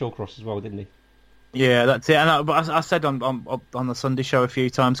to Ryan Shawcross as well, didn't he? Yeah, that's it. And I said on the Sunday show a few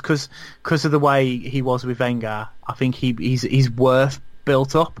times because of the way he was with Wenger, I think he's worth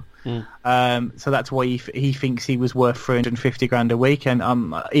built up. So that's why he thinks he was worth 350 grand a week.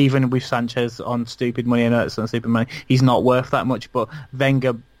 And even with Sanchez on stupid money and Ertz on stupid money, he's not worth that much. But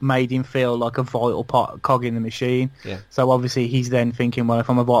Wenger made him feel like a vital cog in the machine. Yeah. So obviously he's then thinking, well, if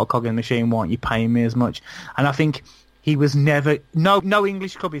I'm a vital cog in the machine, why aren't you paying me as much? And I think he was never... No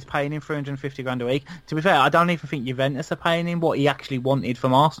English club is paying him 350 grand a week. To be fair, I don't even think Juventus are paying him what he actually wanted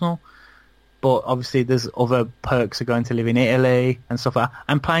from Arsenal. But obviously there's other perks of going to live in Italy and stuff like that.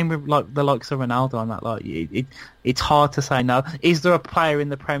 And playing with like the likes of Ronaldo and that, like it's hard to say no. Is there a player in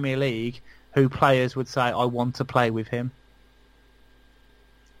the Premier League who players would say, I want to play with him?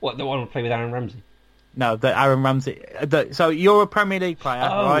 What, the one who play with Aaron Ramsey? No, the Aaron Ramsey. So you're a Premier League player,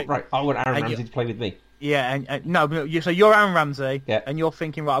 right? Right. I want Aaron Ramsey to play with me. Yeah, so you're Aaron Ramsey, and you're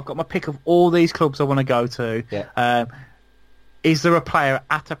thinking, right, I've got my pick of all these clubs I want to go to. Yeah. Is there a player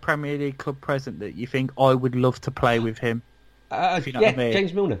at a Premier League club present that you think I would love to play with him? If you know what I mean?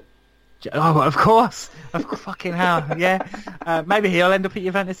 James Milner. Oh, of course. Fucking hell, yeah. Maybe he'll end up at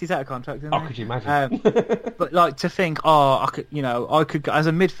Juventus. He's out of contract, isn't he? Could you imagine? But like to think, I could as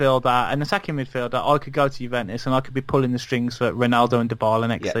a midfielder, an attacking midfielder, I could go to Juventus and I could be pulling the strings for Ronaldo and Dybala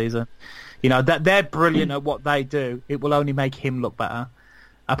next season. You know, that they're brilliant at what they do. It will only make him look better.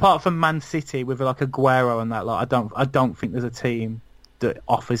 apart from Man City with like Aguero and that, like I don't think there's a team that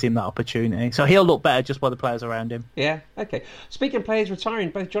offers him that opportunity. So he'll look better just by the players around him. Yeah, okay. Speaking of players retiring,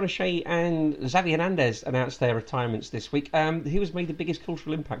 both John O'Shea and Xavi Hernandez announced their retirements this week. Who has made the biggest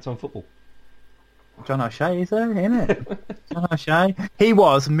cultural impact on football? John O'Shea, is there, isn't it? John O'Shea. He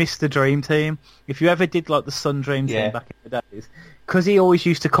was Mr. Dream Team. If you ever did like the Sun Dream Team back in the days, because he always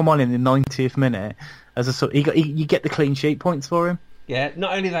used to come on in the 90th minute as a sort. You get the clean sheet points for him. Yeah,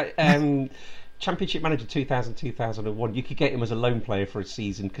 not only that. Championship Manager 2000-2001, you could get him as a loan player for a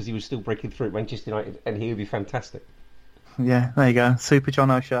season because he was still breaking through at Manchester United, and he would be fantastic. Yeah, there you go. Super John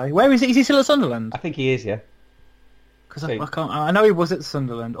O'Shea. Where is he? Is he still at Sunderland? I think he is, yeah. Because I know he was at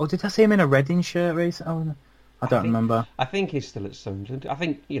Sunderland. Or did I see him in a Reading shirt recently? Oh, I don't remember. I think he's still at Sunderland. I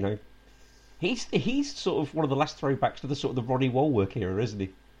think, he's sort of one of the last throwbacks to the sort of the Ronnie Walwork era, isn't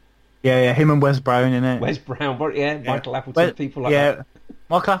he? Yeah, him and Wes Brown, innit? Wes Brown, Michael Appleton, people like that.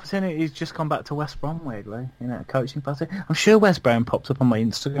 Michael Appleton, he's just come back to West Brom, weirdly, coaching party. I'm sure Wes Brown popped up on my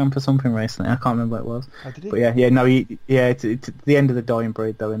Instagram for something recently. I can't remember what it was. Oh, did he? But it's the end of the dying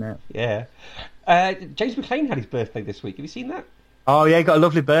breed, though, isn't it? Yeah. James McClean had his birthday this week. Have you seen that? Oh, yeah, he got a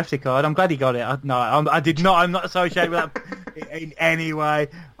lovely birthday card. I'm glad he got it. I did not. I'm not associated with that in any way.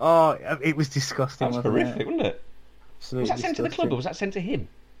 Oh, it was disgusting. That was horrific, wasn't it? Absolutely was that sent to the disgusting. club or was that sent to him?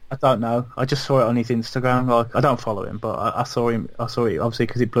 I don't know. I just saw it on his Instagram. Like, I don't follow him, but I saw him. I saw it obviously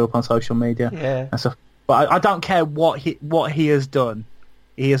because it blew up on social media. Yeah. And stuff. But I don't care what he has done.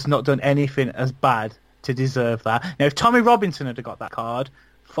 He has not done anything as bad to deserve that. Now, if Tommy Robinson had got that card,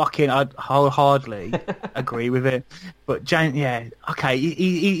 I'd wholeheartedly agree with it. But okay,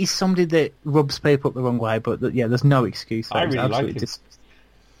 he's somebody that rubs people up the wrong way. But there's no excuse. I really like him.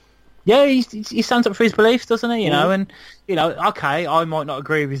 Yeah, he stands up for his beliefs, doesn't he? And okay, I might not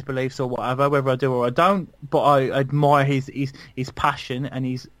agree with his beliefs or whatever, whether I do or I don't, but I admire his passion and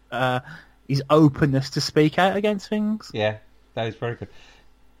his openness to speak out against things. Yeah, that is very good.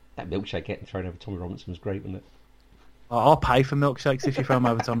 That milkshake getting thrown over Tommy Robinson was great, wasn't it? I'll pay for milkshakes if you throw them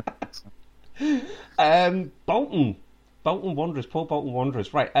over Tommy. Bolton Wanderers, Paul Bolton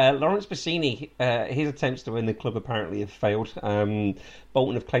Wanderers. Right, Lawrence Bassini, his attempts to win the club apparently have failed.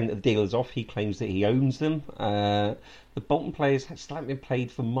 Bolton have claimed that the deal is off. He claims that he owns them. The Bolton players still haven't been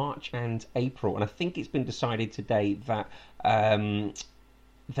played for March and April, and I think it's been decided today that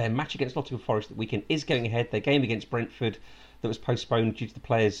their match against Nottingham Forest that weekend is going ahead. Their game against Brentford that was postponed due to the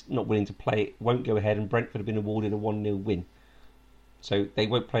players not willing to play won't go ahead, and Brentford have been awarded a 1-0 win. So they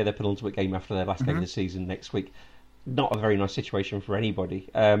won't play their penultimate game after their last game of the season next week. Not a very nice situation for anybody.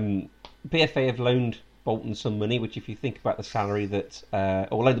 BFA have loaned Bolton some money, which if you think about the salary that...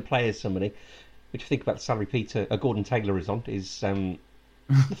 or loaned the players some money, which if you think about the salary Gordon Taylor is on, is the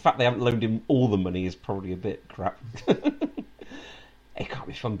fact they haven't loaned him all the money is probably a bit crap. It can't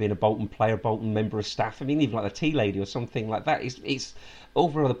be fun being a Bolton player, Bolton member of staff. I mean, even like the tea lady or something like that. It's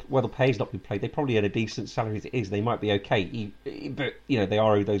over where the pay's not been played. They probably earn a decent salary as it is. They might be okay, but they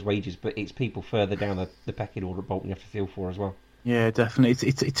are owed those wages. But it's people further down the pecking order at Bolton you have to feel for as well. Yeah,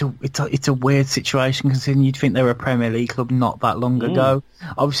 definitely. It's a weird situation considering you'd think they were a Premier League club not that long ago.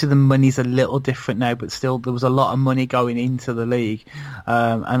 Obviously, the money's a little different now, but still, there was a lot of money going into the league.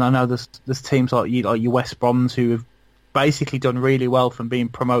 And I know there's teams like your West Broms who have basically done really well from being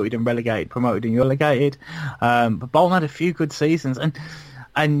promoted and relegated, promoted and relegated. But Bolton had a few good seasons,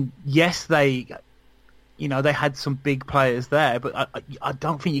 and yes, they had some big players there, but I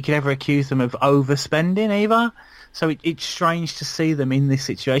don't think you could ever accuse them of overspending either. So it's strange to see them in this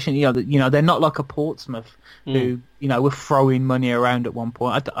situation. They're not like a Portsmouth who were throwing money around at one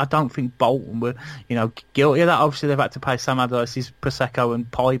point. I don't think Bolton were guilty of that. Obviously, they've had to pay Sam Allardyce's Prosecco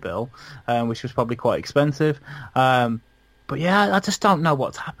and pie bill, which was probably quite expensive. But yeah, I just don't know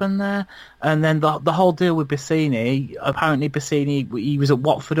what's happened there. And then the whole deal with Bassini, apparently Bassini, he was at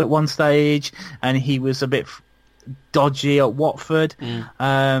Watford at one stage, and he was a bit dodgy at Watford.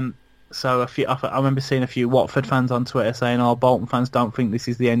 So I remember seeing a few Watford fans on Twitter saying, "Oh, Bolton fans don't think this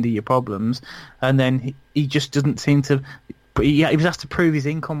is the end of your problems," and then he just doesn't seem to. But he was asked to prove his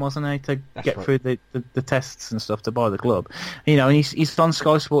income, wasn't he, to get through the tests and stuff to buy the club. And he's on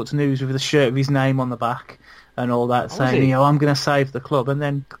Sky Sports News with a shirt with his name on the back and all that, saying, "I'm going to save the club." And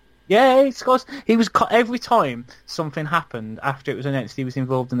then, he was every time something happened after it was announced he was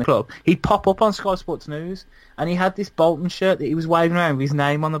involved in the club, he'd pop up on Sky Sports News, and he had this Bolton shirt that he was waving around with his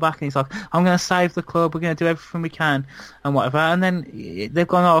name on the back, and he's like, "I'm going to save the club. We're going to do everything we can," and whatever. And then they've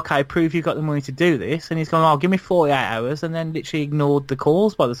gone, "Oh, okay, prove you've got the money to do this," and he's gone, "Oh, give me 48 hours," and then literally ignored the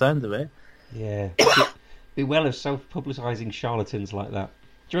calls by the sound of it. Yeah, be well of self-publicising charlatans like that.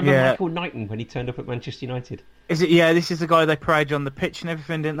 Do you remember Michael Knighton when he turned up at Manchester United? Is it? Yeah, this is the guy they paraded on the pitch and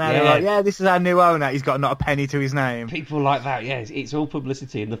everything, didn't they? Yeah. They're like, yeah, this is our new owner. He's got not a penny to his name. People like that, yeah. It's all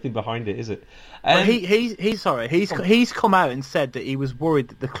publicity and nothing behind it, is it? Well, he's come out and said that he was worried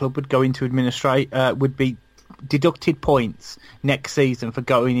that the club would go into would be deducted points next season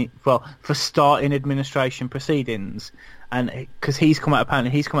for starting administration proceedings, and because he's come out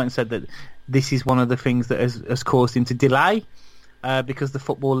and said that this is one of the things that has caused him to delay. Because the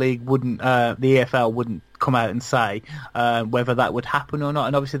Football League wouldn't, the EFL wouldn't come out and say whether that would happen or not,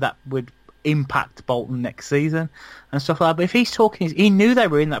 and obviously that would impact Bolton next season and stuff like that. But if he's talking, he knew they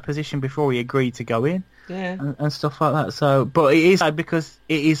were in that position before he agreed to go in, and stuff like that. So, but it is because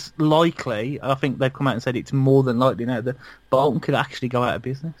it is likely. I think they've come out and said it's more than likely now that Bolton could actually go out of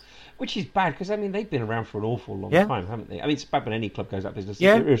business. Which is bad, because, I mean, they've been around for an awful long time, haven't they? I mean, it's bad when any club goes out of business,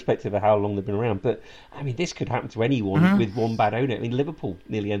 irrespective of how long they've been around. But, I mean, this could happen to anyone with one bad owner. I mean, Liverpool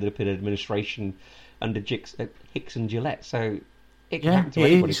nearly ended up in administration under Hicks and Gillette, so it can happen to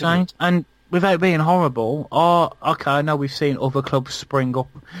anybody. And without being horrible, I know we've seen other clubs spring up,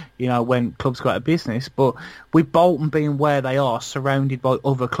 when clubs go out of business, but with Bolton being where they are, surrounded by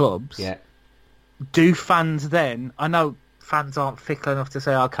other clubs, do fans then, I know fans aren't fickle enough to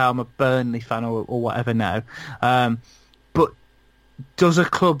say, okay, I'm a Burnley fan or whatever now, but does a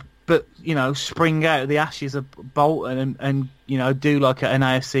club spring out of the ashes of Bolton and do like an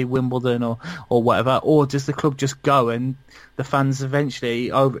AFC Wimbledon or whatever, or does the club just go and the fans eventually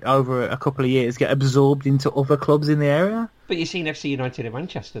over a couple of years get absorbed into other clubs in the area? But you've seen FC United in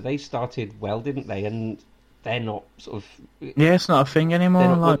Manchester, they started well, didn't they? And they're not sort of... Yeah, it's not a thing anymore.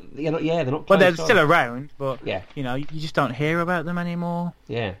 They're not well, they're still around, but you just don't hear about them anymore.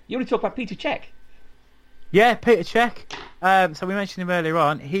 Yeah. You want to talk about Peter Cech? Yeah, Peter Cech. So we mentioned him earlier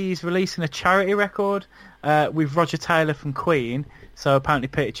on. He's releasing a charity record with Roger Taylor from Queen. So apparently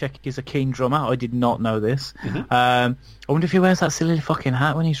Peter Cech is a keen drummer. I did not know this. I wonder if he wears that silly fucking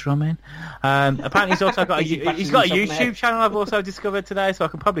hat when he's drumming. Apparently he's also got a YouTube channel I've also discovered today, so I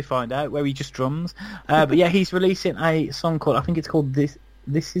can probably find out where he just drums. But yeah, he's releasing a song called, I think it's called This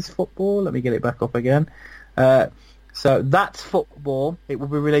Is Football. Let me get it back up again. So that's Football. It will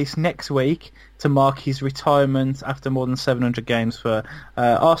be released next week to mark his retirement after more than 700 games for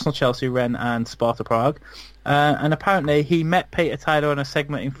Arsenal, Chelsea, Rennes and Sparta Prague. And apparently he met Peter Taylor on a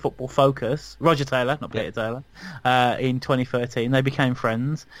segment in Football Focus, Roger Taylor, not Peter Taylor, in 2013. They became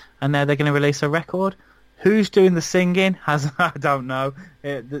friends, and now they're going to release a record. Who's doing the singing? I don't know.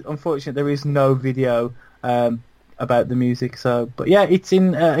 Unfortunately, there is no video about the music. So, but yeah, it's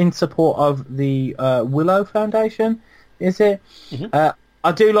in support of the Willow Foundation, is it?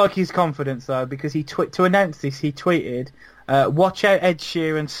 I do like his confidence though, because to announce this, he tweeted, "Watch out, Ed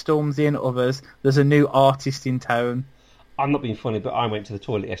Sheeran storms in others. There's a new artist in town." I'm not being funny, but I went to the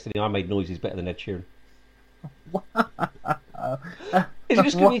toilet yesterday. I made noises better than Ed Sheeran. Is it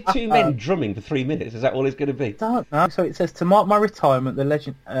just going to be two men drumming for 3 minutes? Is that all it's going to be? I don't know. So it says, to mark my retirement, the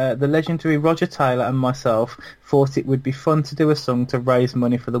legendary Roger Taylor and myself thought it would be fun to do a song to raise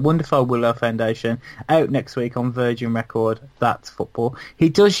money for the wonderful Willow Foundation. Out next week on Virgin Record. That's Football. He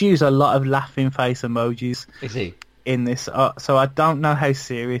does use a lot of laughing face emojis. Is he? In this, so I don't know how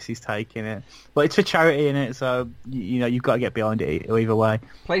serious he's taking it, but it's for charity in it, so you've got to get behind it either way.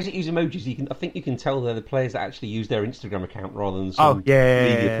 Players that use emojis, I think you can tell they're the players that actually use their Instagram account rather than some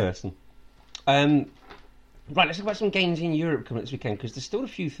media person. Right, let's talk about some games in Europe coming this weekend, because there's still a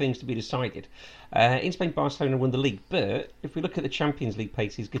few things to be decided. In Spain, Barcelona won the league, but if we look at the Champions League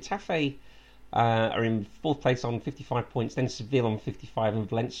places, Getafe are in fourth place on 55 points, then Seville on 55 and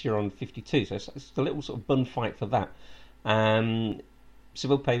Valencia on 52. So it's a little sort of bun fight for that.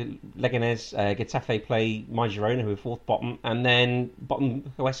 Seville play Leganés, Getafe play My Girona, who are fourth bottom, and then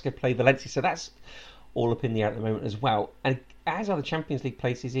bottom Huesca play Valencia. So that's all up in the air at the moment as well. And as are the Champions League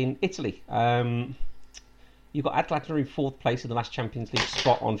places in Italy. You've got Atalanta in fourth place in the last Champions League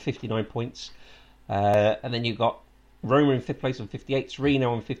spot on 59 points. And then you've got Roma in fifth place on 58,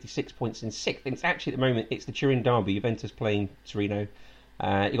 Torino on 56 points in sixth. And it's actually at the moment, it's the Turin derby, Juventus playing Torino.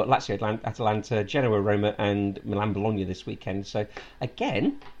 You've got Lazio, Atalanta, Genoa, Roma and Milan Bologna this weekend. So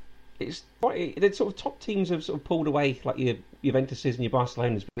again, it's the sort of top teams have sort of pulled away, like your Juventuses and your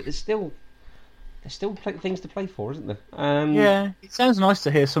Barcelonas, but there's still things to play for, isn't there? Yeah, it sounds nice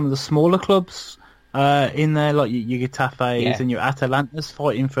to hear some of the smaller clubs in there, like your Getafes and your Atalantas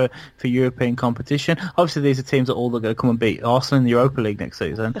fighting for European competition. Obviously, these are teams that all are going to come and beat Arsenal in the Europa League next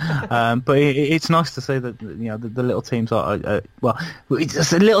season. But it's nice to see that the little teams are well.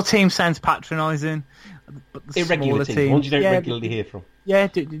 It's a little team sounds patronising. but the irregular smaller teams, teams, ones you don't regularly hear from. Yeah,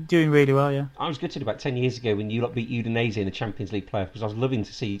 doing really well. Yeah, I was gutted about 10 years ago when you lot beat Udinese in the Champions League playoff because I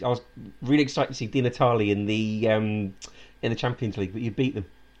was really excited to see Di Natale in the Champions League, but you beat them.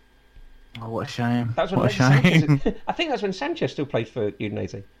 Oh, what a shame! That was when what a shame. I think that's when Sanchez still played for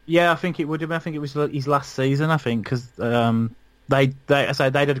Udinese. Yeah, I think it would have been. I think it was his last season. I think because they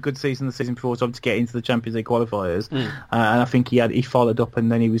did a good season the season before, so to get into the Champions League qualifiers, and I think he followed up,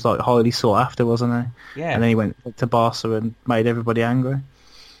 and then he was like highly sought after, wasn't he? Yeah. And then he went to Barca and made everybody angry.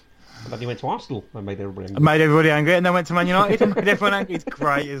 And then he went to Arsenal and made everybody angry. And then went to Man United and made everyone angry. It's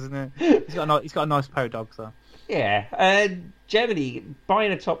great, isn't it? He's got a nice pair of dogs, though. Yeah. Germany,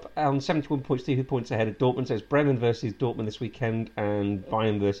 Bayern atop on 71 points, 2 points ahead of Dortmund. So it's Bremen versus Dortmund this weekend and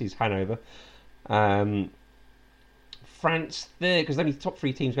Bayern versus Hanover. France third, because only the top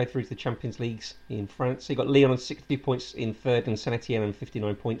 3 teams go through to the Champions Leagues in France. So you've got Lyon on 62 points in third and Saint-Etienne on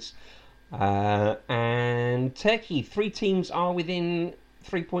 59 points. And Turkey, 3 teams are within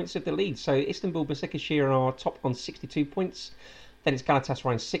 3 points of the lead. So Istanbul, Besiktas are top on 62 points. Then it's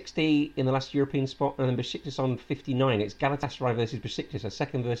Galatasaray on 60 in the last European spot, and then Besiktas on 59. It's Galatasaray versus Besiktas, a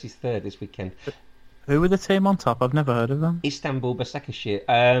second versus third this weekend. Who were the team on top? I've never heard of them. Istanbul, Besiktas.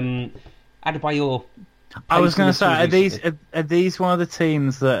 Adebayor. I was going to say, are these one of the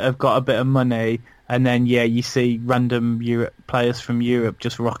teams that have got a bit of money, and then you see random players from Europe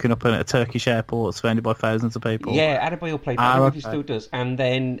just rocking up at a Turkish airport surrounded by thousands of people? Yeah, Adebayor played. I don't know if he still does. And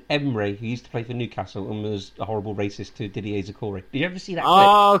then Emre, who used to play for Newcastle and was a horrible racist to Didier Zakaria. Did you ever see that clip?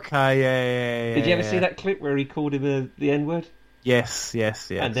 Oh, okay, yeah. Did you ever see that clip where he called him the N-word? Yes.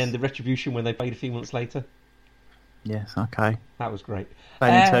 And then the retribution when they played a few months later? Yes, okay. That was great.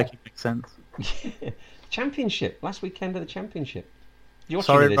 Playing in Turkey makes sense. Championship. Last weekend of the Championship.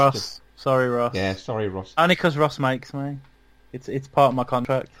 Sorry, Ross. Yeah, sorry, Ross. Only because Ross makes me. It's part of my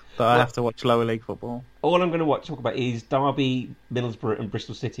contract that I have to watch lower league football. All I'm going to talk about is Derby, Middlesbrough and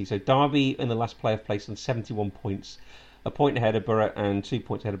Bristol City. So Derby in the last playoff place on 71 points. A point ahead of Borough and 2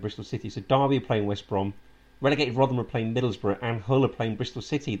 points ahead of Bristol City. So Derby are playing West Brom. Relegated Rotherham are playing Middlesbrough and Hull are playing Bristol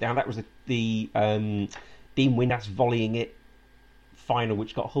City. Now that was the Dean Windass volleying it final,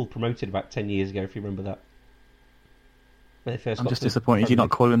 which got Hull promoted about 10 years ago, if you remember that. I'm just disappointed you're not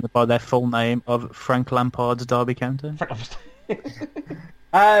calling them by their full name of Frank Lampard's Derby County.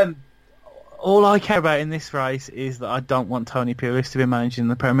 All I care about in this race is that I don't want Tony Pulis to be managing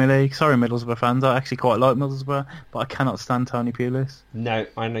the Premier League. Sorry, Middlesbrough fans. I actually quite like Middlesbrough, but I cannot stand Tony Pulis. No,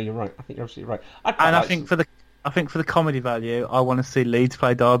 I know you're right. I think you're absolutely right. I think for the comedy value, I want to see Leeds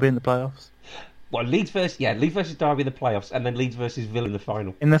play Derby in the playoffs. Well, Leeds versus Derby in the playoffs, and then Leeds versus Villa in the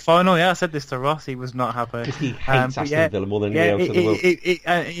final. In the final, I said this to Ross. He was not happy because he hates Aston Villa more than anyone else in the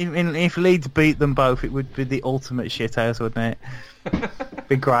world. If Leeds beat them both, it would be the ultimate shithouse, wouldn't it?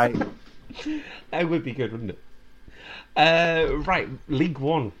 Be great. That would be good, wouldn't it? Right, League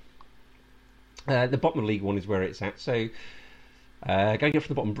One. The bottom of League One is where it's at. So, going up from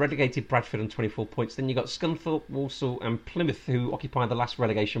the bottom, relegated Bradford on 24 points. Then you got Scunthorpe, Walsall, and Plymouth, who occupy the last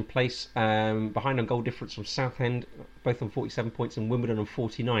relegation place. Behind on goal difference from Southend, both on 47 points, and Wimbledon on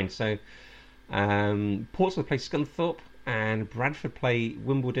 49. So, Portsmouth play Scunthorpe, and Bradford play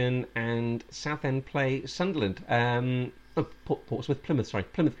Wimbledon, and Southend play Sunderland. Plymouth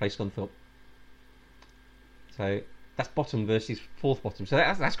play Scunthorpe. So that's bottom versus fourth bottom. So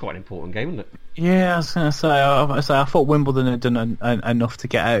that's quite an important game, isn't it? Yeah, I was going to say. I thought Wimbledon had done enough to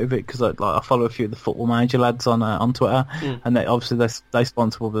get out of it because I follow a few of the Football Manager lads on Twitter, and they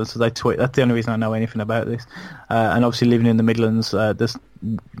sponsor Wimbledon, so they tweet. That's the only reason I know anything about this. And obviously, living in the Midlands, there's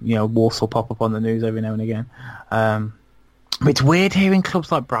Walsall pop up on the news every now and again. But it's weird hearing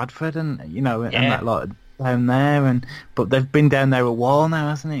clubs like Bradford and and that like down there, but they've been down there a while now,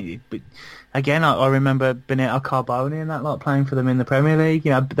 hasn't it? But again, I remember Benito Carboni and that lot playing for them in the Premier League.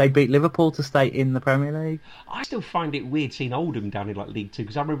 They beat Liverpool to stay in the Premier League. I still find it weird seeing Oldham down in League Two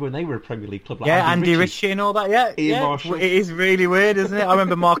because I remember when they were a Premier League club. Like Andy Ritchie and all that. Yeah, Marshall. It is really weird, isn't it? I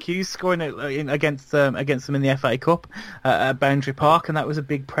remember Mark Hughes scoring against them in the FA Cup at Boundary Park, and that was a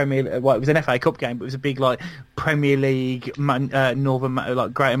big Premier. Well, it was an FA Cup game, but it was a big Premier League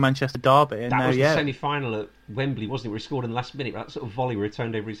Northern Greater Manchester derby. And that was the semi-final at Wembley, wasn't it? Where he scored in the last minute. That sort of volley where it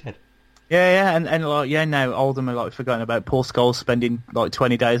turned over his head. Yeah, and now Oldham are forgotten about. Paul Scholes spending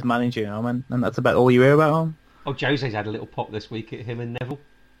 20 days managing them, and that's about all you hear about them. Oh, Jose's had a little pop this week at him and Neville.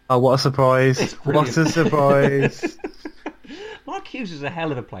 Oh, what a surprise! What a surprise! Mark Hughes is a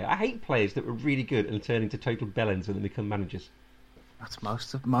hell of a player. I hate players that were really good and turn into total bellends when they become managers. That's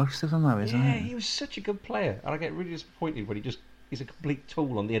most of them, though, isn't it? Yeah, he was such a good player, and I get really disappointed when he's a complete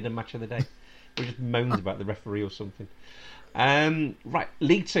tool on the end of match of the day. He just moans about the referee or something. Right,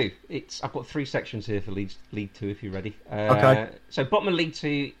 League Two. I've got 3 sections here for League Two. If you're ready. Okay. So bottom of League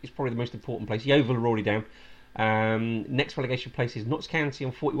Two is probably the most important place. Yeovil are already down. Next relegation place is Notts County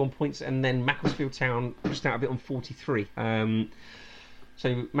on 41 points, and then Macclesfield Town just out a bit on 43.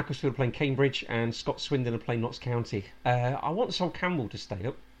 So Macclesfield are playing Cambridge, and Scott Swindon are playing Notts County. I want Sol Campbell to stay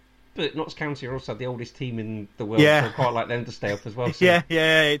up, but Notts County are also the oldest team in the world, so I quite like them to stay up as well. So yeah,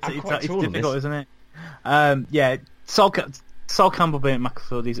 it's difficult, isn't it? Yeah, Sol Campbell being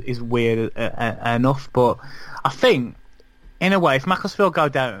Macclesfield is weird enough, but I think, in a way, if Macclesfield go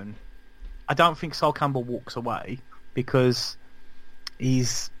down, I don't think Sol Campbell walks away, because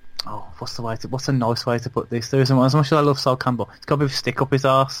he's... what's a nice way to put this? There isn't one. As much as I love Sol Campbell, it's got a bit of a stick up his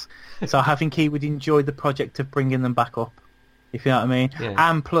arse. So I think he would enjoy the project of bringing them back up, if you know what I mean. Yeah.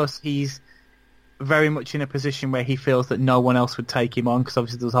 And plus, he's very much in a position where he feels that no one else would take him on, because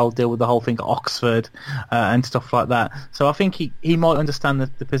obviously there's a whole deal with the whole thing at Oxford and stuff like that. So I think he might understand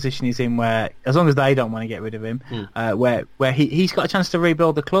the position he's in, where as long as they don't want to get rid of him, where he's got a chance to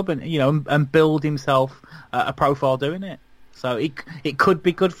rebuild the club and build himself a profile doing it. So it could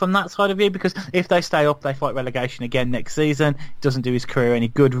be good from that side of view, because if they stay up, they fight relegation again next season. It doesn't do his career any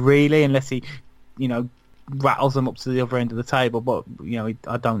good, really, unless he, rattles them up to the other end of the table. But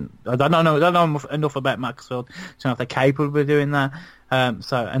I don't know enough about Macclesfield to know if they're capable of doing that.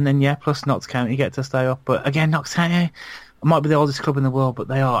 Plus Notts County get to stay up. But again, Notts County might be the oldest club in the world, but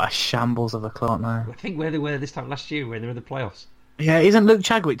they are a shambles of a club now. I think where they were this time last year, when they were in the playoffs. Yeah, isn't Luke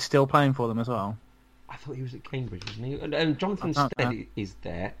Chadwick still playing for them as well? I thought he was at Cambridge, wasn't he? And Jonathan Stead is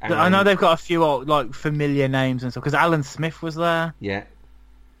there. I know they've got a few familiar names and stuff, because Alan Smith was there. Yeah.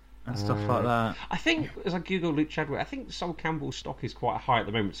 And stuff like that. I think, as I Google Luke Chadwick, I think Sol Campbell's stock is quite high at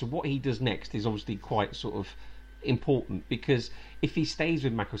the moment. So what he does next is obviously quite sort of important, because if he stays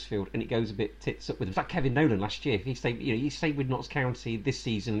with Macclesfield and it goes a bit tits up with him, it's like Kevin Nolan last year. If he stayed with Notts County this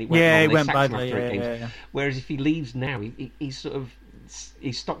season, and he went badly. Yeah. Whereas if he leaves now, he's sort of...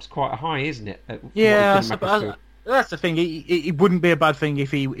 his stock's quite high, isn't it? That's the thing. It wouldn't be a bad thing if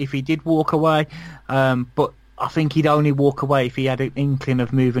he did walk away, but I think he'd only walk away if he had an inkling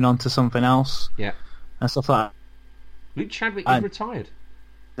of moving on to something else. Yeah, and stuff like that. Luke Chadwick is retired.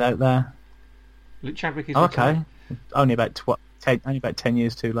 Out there. Luke Chadwick is retired. Only about 10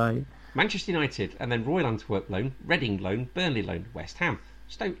 years too late. Manchester United, and then Royal Antwerp loan, Reading loan, Burnley loan, West Ham.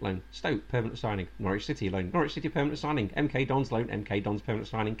 Stoke loan, Stoke permanent signing, Norwich City loan, Norwich City permanent signing, MK Dons loan, MK Dons permanent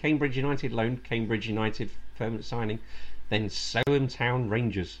signing, Cambridge United loan, Cambridge United permanent signing, then Soham Town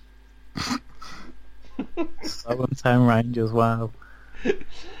Rangers. Soham Town Rangers, wow.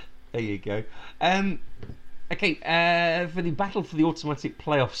 There you go. Okay, for the battle for the automatic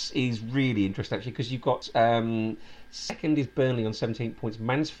playoffs is really interesting, actually, because you've got second is Burnley on 17 points,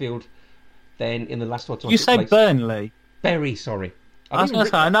 Mansfield then in the last automatic You say place. Burnley? Bury, sorry. I was going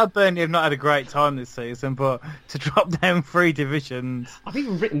to say, I know Burnley have not had a great time this season, but to drop down 3 divisions... I've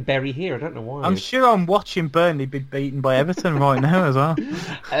even written Bury here, I don't know why. I'm sure I'm watching Burnley be beaten by Everton right now as well.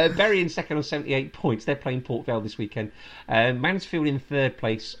 Bury in second on 78 points. They're playing Port Vale this weekend. Mansfield in third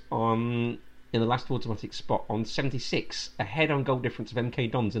place in the last automatic spot on 76, ahead on goal difference of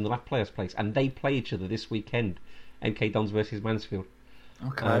MK Dons in the last players' place, and they play each other this weekend, MK Dons versus Mansfield.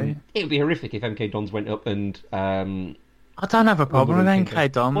 Okay. It would be horrific if MK Dons went up and... I don't have a problem with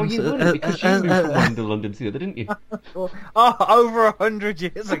MK Dons. Well, you wouldn't, because you moved from one to London to the other, didn't you? Over 100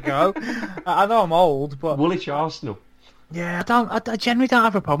 years ago. I know I'm old, but... Woolwich Arsenal. Yeah, I generally don't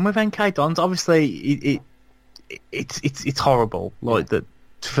have a problem with MK Dons. Obviously, it's horrible, that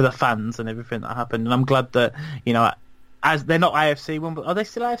for the fans and everything that happened. And I'm glad that, as they're not AFC Wimbledon. Are they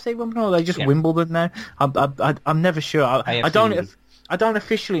still AFC Wimbledon, or are they just Wimbledon now? I'm never sure. I don't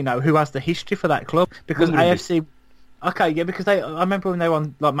officially know who has the history for that club, because AFC... Okay, yeah, because I remember when they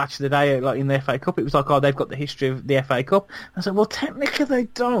won Match of the Day in the FA Cup, it was they've got the history of the FA Cup. I said, well, technically they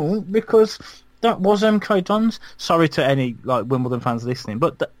don't, because that was MK Dons. Sorry to any Wimbledon fans listening,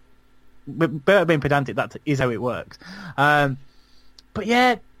 but better being pedantic, that is how it works. But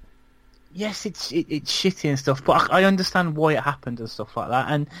yeah, yes, it's shitty and stuff, but I understand why it happened and stuff like that.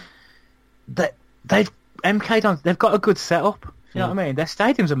 And MK Dons, they've got a good setup. You know what I mean? Their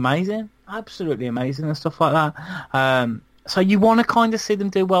stadium's amazing, absolutely amazing and stuff like that. So you want to kind of see them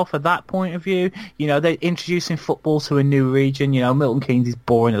do well for that point of view. They're introducing football to a new region. Milton Keynes is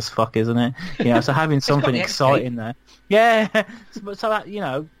boring as fuck, isn't it? So having something exciting there. Yeah, so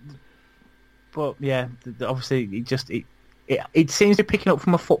that, but yeah, obviously it seems to be picking up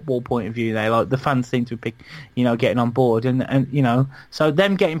from a football point of view. Like the fans seem to be getting on board, and so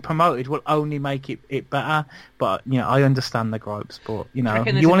them getting promoted will only make it better. But I understand the gripes, but you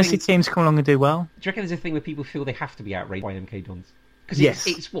want to see teams come along and do well. Do you reckon there's a thing where people feel they have to be outraged by MK Dons? Because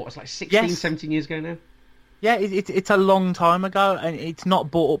it's like 16, 17 years ago now. Yeah, it's a long time ago, and it's not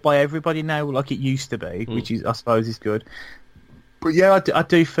brought up by everybody now like it used to be, which is, I suppose, is good. But yeah, I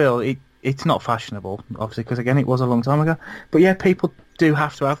do feel it's not fashionable, obviously, because again, it was a long time ago. But yeah, people do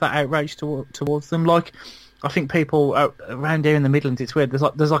have to have that outrage towards them. Like, I think people around here in the Midlands, it's weird.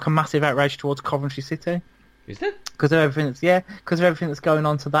 There's like a massive outrage towards Coventry City. Is there? Because of everything that's going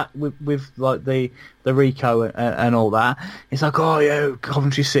on to that with like the Rico and all that. It's like, oh yeah,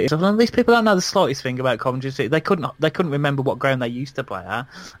 Coventry City. So these people don't know the slightest thing about Coventry City. They couldn't remember what ground they used to play at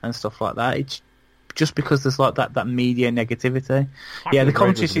and stuff like that. It's just because there's like that media negativity. The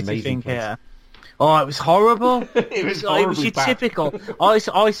Coventry City thing here. Oh, it was horrible. It was your typical.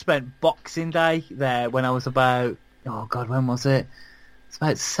 I spent Boxing Day there when I was about, oh God, when was it? It's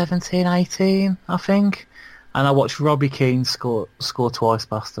about 17, 18, I think. And I watched Robbie Keane score twice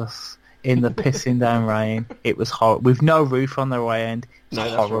past us in the pissing down rain. It was horrible. With no roof on the away end. No,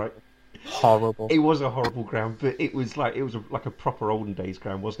 that's right. Horrible. It was a horrible ground, but it was like a proper olden days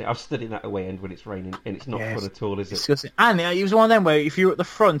ground, wasn't it? I've stood in that away end when it's raining, and it's not fun at all, is it? Disgusting. And it was one of them where if you were at the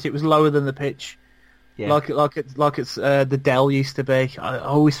front, it was lower than the pitch. Yeah. Like it's the Dell used to be. I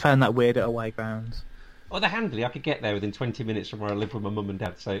always found that weird at away grounds. Oh, the Handley, I could get there within 20 minutes from where I lived with my mum and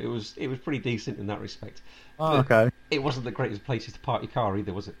dad, so it was pretty decent in that respect. Oh, okay. It wasn't the greatest places to park your car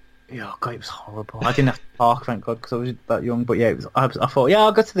either, was it? Yeah, God, it was horrible. I didn't have to park, thank God, because I was that young. But yeah, I thought,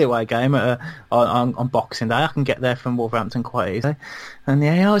 I'll go to the away game on Boxing Day. I can get there from Wolverhampton quite easily. And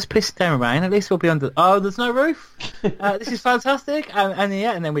I was pissed down rain. At least we'll be under. Oh, there's no roof. This is fantastic. And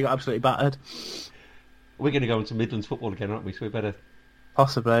then we got absolutely battered. We're going to go into Midlands football again, aren't we? So we better.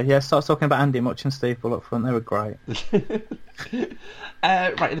 Possibly, yeah. Start talking about Andy Much and Steve Bull up front. They were great.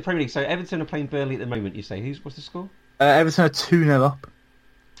 Right, in the Premier League. So Everton are playing Burnley at the moment, you say. What's the score? Everton are 2-0 up.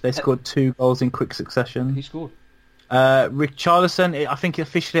 They scored 2 goals in quick succession. Who scored? Richarlison. I think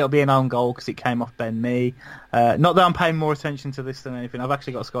officially it'll be an own goal because it came off Ben Mee. Not that I'm paying more attention to this than anything. I've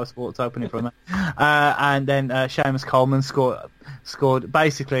actually got Sky Sports open in front of me. And then Seamus Coleman scored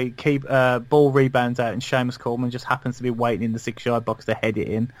basically ball rebounds out, and Seamus Coleman just happens to be waiting in the 6-yard box to head it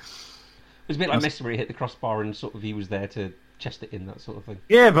in. It was a bit like Messi where he hit the crossbar and sort of he was there to chest it in, that sort of thing.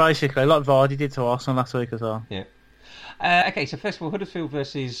 Yeah, basically, like Vardy did to Arsenal last week as well. Yeah. Okay, so first of all, Huddersfield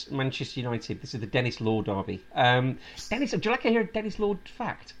versus Manchester United. This is the Dennis Law derby. Dennis, would you like to hear a Dennis Law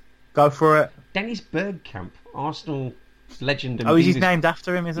fact? Go for it. Dennis Bergkamp, Arsenal legend. And he's named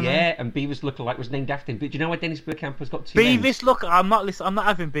after him, isn't he? Yeah, and Beavis lookalike was named after him. But do you know why Dennis Bergkamp has got 2 Beavis look. I'm not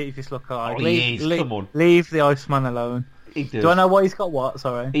having Beavis lookalike. Come on. Leave the Iceman alone. He does. Do I know what he's got? What?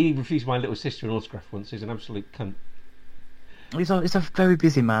 Sorry. He refused my little sister an autograph once. He's an absolute cunt. He's a very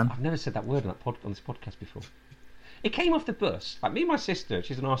busy man. I've never said that word on this podcast before. It came off the bus. Like me and my sister,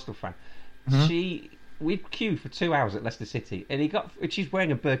 she's an Arsenal fan. Mm-hmm. We'd queued for 2 hours at Leicester City, and she's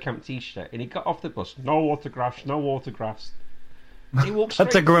wearing a Bergkamp t-shirt, and he got off the bus. No autographs. He walked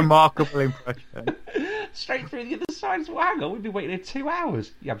straight. That's a remarkable impression. Straight through the other side. So hang on, we've been waiting here 2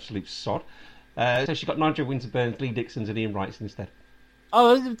 hours. You absolute sod. So she got Nigel Winterburns, Lee Dixons, and Ian Wright's instead.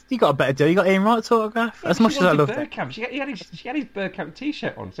 Oh, you got a better deal. You got Ian Wright's autograph. As much as I love Bergkamp. She had his Bergkamp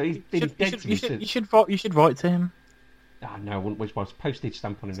t-shirt on, so he's been dead to me since. You should write to him. Oh, no, I wouldn't waste my postage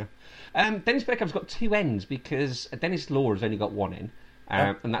stamp on him now. Dennis Bergkamp's got 2 ends because Dennis Law has only got 1 end,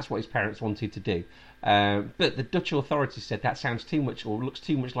 and that's what his parents wanted to do. But the Dutch authorities said that sounds too much or looks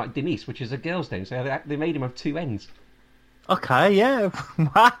too much like Denise, which is a girl's name, so they made him have 2 ends. Okay, yeah.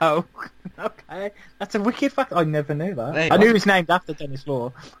 Wow. Okay. That's a wicked fact. I never knew that. I knew he was named after Dennis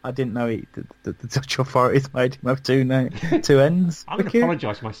Law. I didn't know the Dutch authorities made him have 2 ends. I'm going to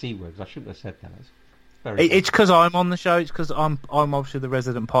apologise for my C words. I shouldn't have said that. It's because I'm on the show. It's because I'm obviously the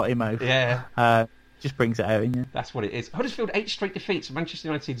resident potty mouth. Yeah. Just brings it out in you. That's what it is. Huddersfield 8 straight defeats. Manchester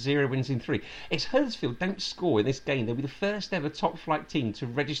United 0 wins in 3. If Huddersfield don't score in this game, they'll be the first ever top flight team to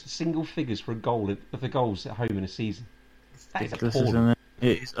register single figures for the goals at home in a season. That is appalling.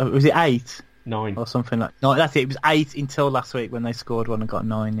 Was it 8? 9 or something like? No, that's it. It was 8 until last week when they scored one and got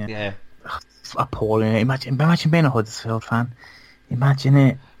 9. Yeah. It's appalling. Imagine being a Huddersfield fan. Imagine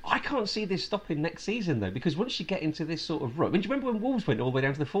it. I can't see this stopping next season, though, because once you get into this sort of rut... I mean, do you remember when Wolves went all the way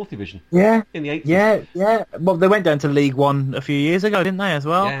down to the 4th division? Yeah. In the 80s? Yeah. Well, they went down to League One a few years ago, didn't they, as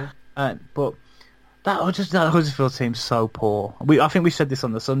well? Yeah. But that Huddersfield team's so poor. I think we said this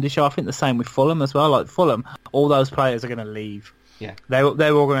on the Sunday show. I think the same with Fulham as well. Like, Fulham, all those players are going to leave. Yeah. They're all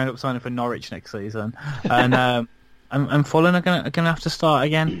going to end up signing for Norwich next season. And and Fulham are gonna have to start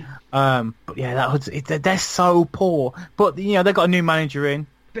again. But yeah, they're so poor. But they've got a new manager in.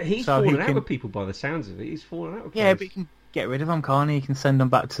 But he's fallen out with people by the sounds of it. He's fallen out with players. Yeah, but he can get rid of them, can't he? He can send them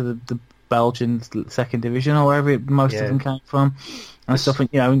back to the Belgian second division or wherever most of them came from and stuff,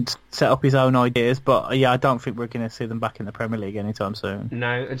 and set up his own ideas. But yeah, I don't think we're going to see them back in the Premier League anytime soon. No,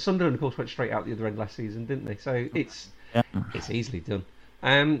 and Sunderland, of course, went straight out the other end last season, didn't they? So it's easily done.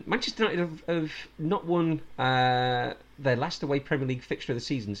 Manchester United have not won their last away Premier League fixture of the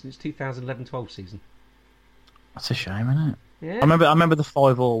season since 2011-12 season. That's a shame, isn't it? Yeah. I remember the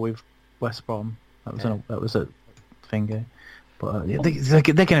 5-5 with West Brom. That was a thingy. But they're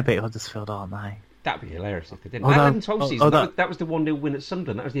going to beat Huddersfield, aren't they? That'd be hilarious if they didn't. 11-12 season. That was the 1-0 win at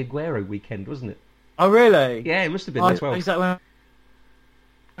Sunderland. That was the Aguero weekend, wasn't it? Oh, really? Yeah, it must have been the 12. Is that when...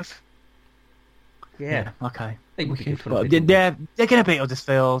 Yeah. Okay. They're going to beat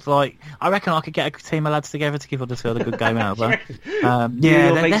Huddersfield. Like, I reckon I could get a team of lads together to give Huddersfield a good game out of that.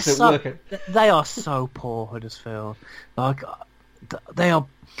 They are so poor, Huddersfield. Like, they are.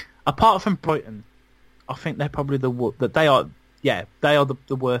 Apart from Brighton, I think they're probably the worst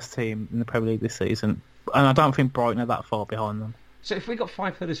team in the Premier League this season, and I don't think Brighton are that far behind them. So if we got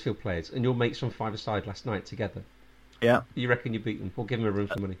 5 Huddersfield players and your mates from 5-a-side last night together, you reckon you beat them? Or give them a run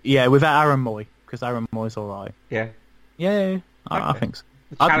for money? Yeah, without Aaron Moy, because Aaron Moy's all right. Yeah. Yeah, I think so.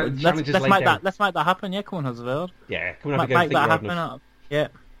 Let's make that happen. Yeah, come on, Huddersfield. Yeah, come on, make that happen. Yeah.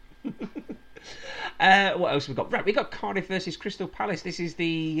 What else have we got? Right, we got Cardiff versus Crystal Palace. This is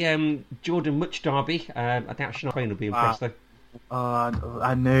the Jordan Much derby. I doubt Sinead Quinn will be impressed though.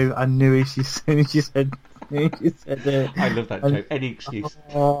 I knew as soon as you said it. I love that joke. Any excuse.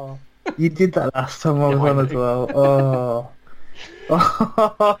 You did that last time I was on as well.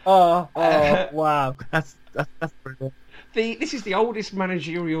 Wow, that's brilliant. This is the oldest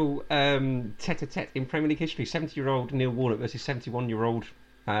managerial tete-a-tete in Premier League history. 70-year-old Neil Warnock versus 71-year-old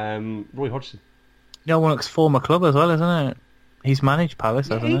Roy Hodgson. Neil Warnock's former club as well, isn't it? He's managed Palace,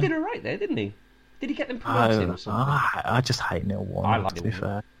 hasn't he? He did all right there, didn't he? Did he get them promoted or something? I just hate Neil Warnock, I like to be Neil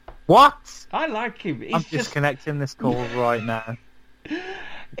fair. What? I like him. I'm disconnecting this call right now.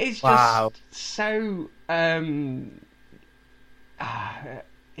 It's just so...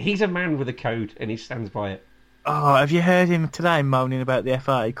 he's a man with a code, and he stands by it. Oh, have you heard him today moaning about the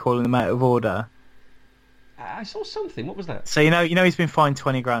FA calling them out of order? I saw something. What was that? So he's been fined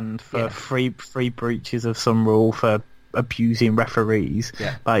 20 grand for free breaches of some rule for abusing referees,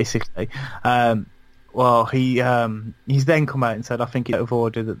 basically. Well, he's then come out and said, I think it's out of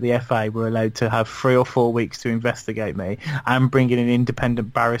order that the FA were allowed to have 3 or 4 weeks to investigate me and bring in an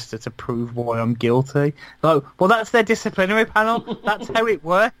independent barrister to prove why I'm guilty. Like, well, that's their disciplinary panel. That's how it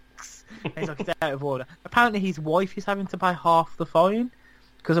works. And he's like, it's out of order. Apparently his wife is having to pay half the fine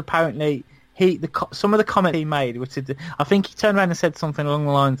because apparently some of the comments he made, I think he turned around and said something along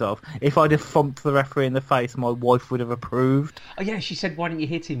the lines of, if I'd have thumped the referee in the face, my wife would have approved. Oh yeah, she said, why didn't you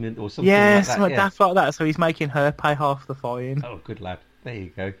hit him or something like that. Yeah, daft like that. So he's making her pay half the fine. Oh, good lad. There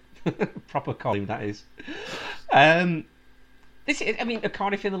you go. Proper column, that is. Are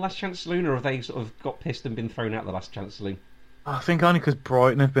Cardiff in the last chance saloon, or have they sort of got pissed and been thrown out the last chance saloon? I think only because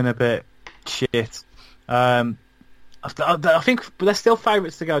Brighton have been a bit shit. I think they're still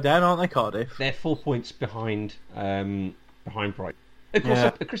favourites to go down, aren't they, Cardiff? They're 4 points behind Brighton. Of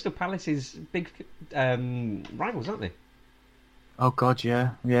course, Crystal Palace is big rivals, aren't they? Oh God,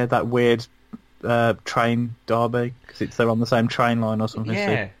 yeah, that weird train derby because they're on the same train line or something.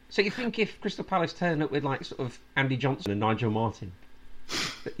 Yeah. So you think if Crystal Palace turn up with like sort of Andy Johnson and Nigel Martin,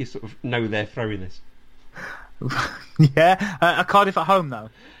 that you sort of know they're throwing this? Yeah, Cardiff at home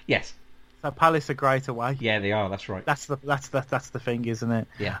though. Yes. So Palace are great away. Yeah, they are. That's right. That's the thing, isn't it?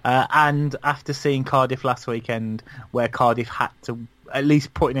 Yeah. And after seeing Cardiff last weekend, where Cardiff had to at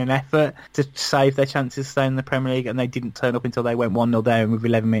least put in an effort to save their chances of staying in the Premier League, and they didn't turn up until they went 1-0 down with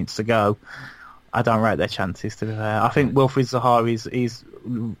 11 minutes to go, I don't rate their chances, to be fair. I think Wilfried Zaha is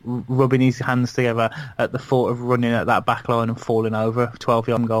rubbing his hands together at the thought of running at that back line and falling over 12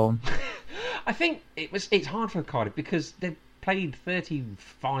 yards gone. I think it's hard for Cardiff because they've played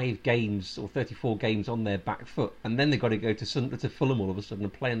 35 games or 34 games on their back foot, and then they've got to go to Fulham all of a sudden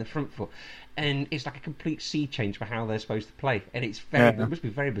and play on the front foot, and it's like a complete sea change for how they're supposed to play, and it must be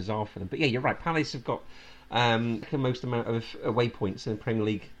very bizarre for them. But yeah, you're right, Palace have got the most amount of away points in the Premier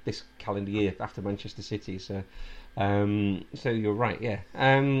League this calendar year after Manchester City, so you're right, yeah.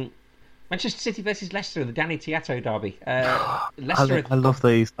 Manchester City versus Leicester in the Danny Tiatto derby. Leicester, I love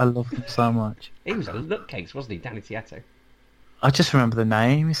these. I love them so much. He was a nutcase, wasn't he, Danny Tiatto? I just remember the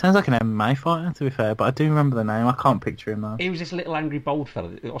name. He sounds like an MMA fighter, to be fair, but I do remember the name. I can't picture him though. He was this little angry bold fella,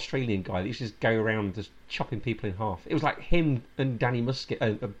 the Australian guy that used to just go around just chopping people in half. It was like him and Danny Muscat.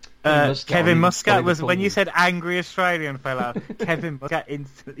 Kevin Muscat was when you said angry Australian fella. Kevin Muscat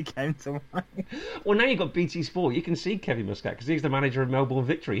instantly came to mind. Well, now you've got BT Sport. You can see Kevin Muscat because he's the manager of Melbourne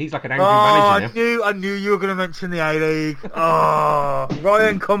Victory. He's like an angry manager now. I knew you were going to mention the A-League. Oh,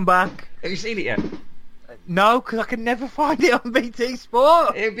 Ryan, come back. Have you seen it yet? No, because I can never find it on BT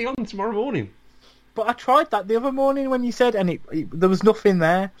Sport. It'll be on tomorrow morning. But I tried that the other morning when you said, and there was nothing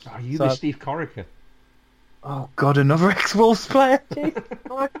there. Are you the Steve Corica? Oh, God, another ex-Wolves player.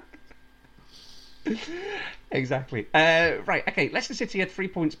 Exactly. Right, okay, Leicester City are 3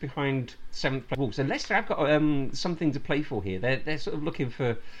 points behind 7th place Wolves. So Leicester have got something to play for here. They're sort of looking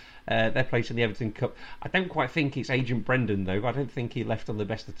for their place in the Everton Cup. I don't quite think it's Agent Brendan, though. I don't think he left on the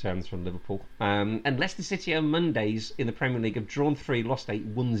best of terms from Liverpool. And Leicester City on Mondays in the Premier League have drawn 3, lost 8,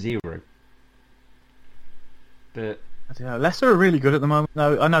 won 0. But I don't know. Leicester are really good at the moment.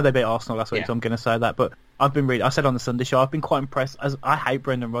 No, I know they beat Arsenal last week, so I'm going to say that. But I said on the Sunday show, I've been quite impressed. As I hate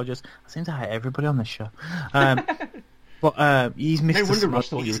Brendan Rodgers. I seem to hate everybody on this show. But he's Mr. No wonder Smug. Ross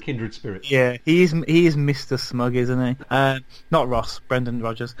thought you were a kindred spirit. Yeah, he is Mr. Smug, isn't he? Not Ross, Brendan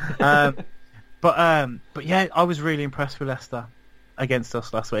Rodgers. But yeah, I was really impressed with Leicester against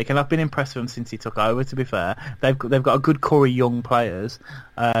us last week, and I've been impressed with them since he took over. To be fair, they've got a good core of young players.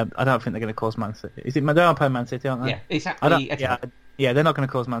 I don't think they're going to cause Man City. Is it they are playing Man City, aren't they? Yeah, exactly. Yeah, they're not going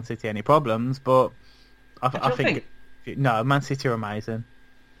to cause Man City any problems. But I think no, Man City are amazing.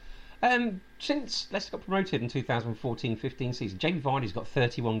 Since Leicester got promoted in 2014-15 season, Jamie Vardy's got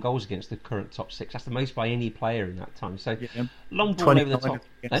 31 goals against the current top 6. That's the most by any player in that time. So long ball over the top.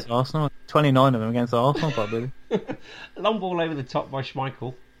 Against Arsenal. 29 of them against Arsenal, probably. Long ball over the top by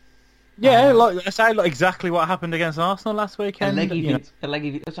Schmeichel. Yeah, like exactly what happened against Arsenal last weekend.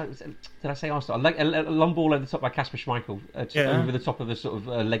 Sorry, did I say Arsenal? A long ball over the top by Kasper Schmeichel, over the top of a sort of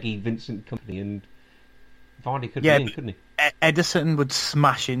leggy Vincent Kompany, and Vardy could win, couldn't he? Ederson would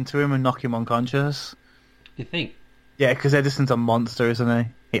smash into him and knock him unconscious. You think? Yeah, because Ederson's a monster,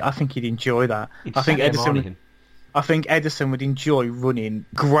 isn't he? I think he'd enjoy that. I think Ederson would enjoy running,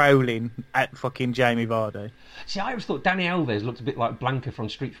 growling at fucking Jamie Vardy. See, I always thought Dani Alves looked a bit like Blanca from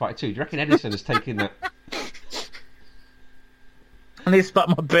Street Fighter 2. Do you reckon Ederson has taken that? I need to spat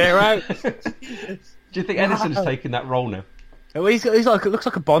my beer out. Do you think Ederson's taken that role now? Oh, he's like, it looks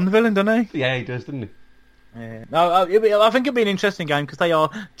like a Bond villain, doesn't he? Yeah, he does, doesn't he? Yeah. No, I think it'll be an interesting game because they are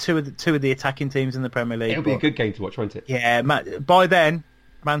two of the attacking teams in the Premier League. It'll be a good game to watch, won't it? Yeah, by then,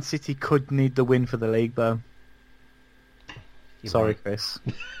 Man City could need the win for the league, though. Sorry, Chris.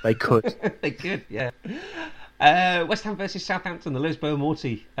 They could. They could, yeah. West Ham versus Southampton, the Lisboa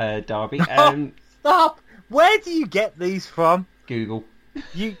Morty derby. Stop! Where do you get these from? Google.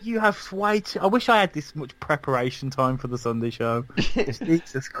 You have way too... I wish I had this much preparation time for the Sunday show.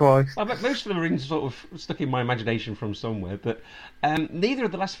 Jesus Christ. I bet most of them are sort of stuck in my imagination from somewhere, but neither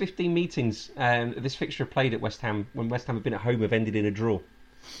of the last 15 meetings this fixture played at West Ham, when West Ham have been at home, have ended in a draw.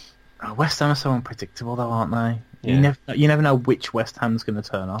 Oh, West Ham are so unpredictable, though, aren't they? Yeah. You never know which West Ham's going to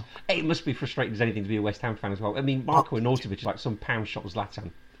turn up. It must be frustrating as anything to be a West Ham fan as well. I mean, Marko Arnautovic is like some pound shot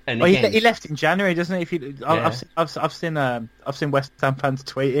Zlatan. And he left in January, doesn't he? I've seen West Ham fans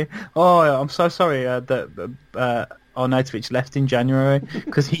tweeting, "Oh, I'm so sorry that Arnautovic left in January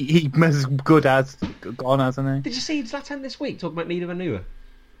because he as good as gone, hasn't he?" Did you see Zlatan this week talking about Nida Vanua?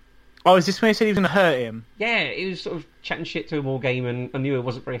 Oh, is this when he said he was going to hurt him? Yeah, he was sort of chatting shit to him all game, and Vanua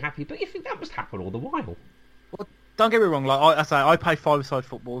wasn't very happy. But you think that must happen all the while? Well, don't get me wrong. Like I play five-a-side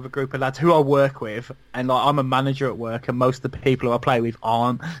football with a group of lads who I work with, and like I'm a manager at work, and most of the people who I play with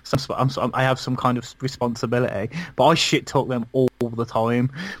aren't. I have some kind of responsibility, but I shit talk them all the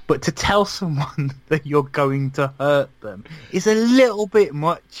time. But to tell someone that you're going to hurt them is a little bit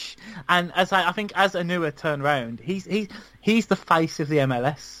much. And I think as Anua turned round, he's the face of the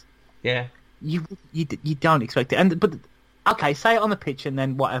MLS. Yeah, you don't expect it, but okay, say it on the pitch and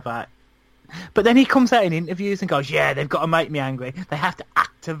then whatever. But then he comes out in interviews and goes, "Yeah, they've got to make me angry. They have to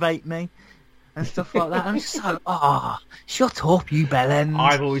activate me and stuff like that." I'm just so, shut up, you bellend.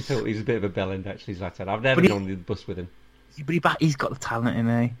 I've always thought he's a bit of a bellend, actually, Zlatan. I've never been on the bus with him. But he's got the talent,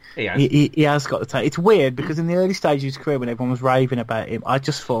 isn't he? Yeah, he has got the talent. It's weird because in the early stages of his career, when everyone was raving about him, I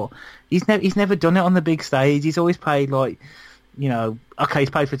just thought he's never done it on the big stage. He's always played like, you know, okay, he's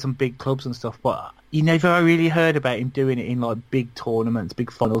played for some big clubs and stuff, but you never really heard about him doing it in like big tournaments,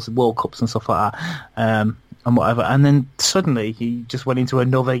 big finals, World Cups and stuff like that, and whatever. And then suddenly he just went into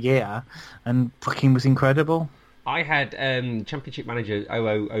another year and fucking was incredible. I had Championship Manager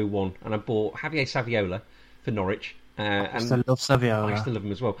 0001, and I bought Javier Saviola for Norwich, I still love Saviola. I still love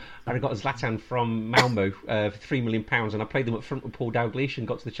him as well. And I got Zlatan from Malmo for £3 million, and I played them up front with Paul Dalglish and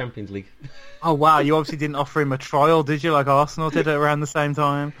got to the Champions League. Oh wow! You obviously didn't offer him a trial, did you? Like Arsenal did it around the same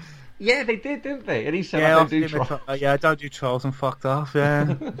time. Yeah, they did, didn't they? And he said, Yeah, "I don't do trials." I don't do trials, and fucked off.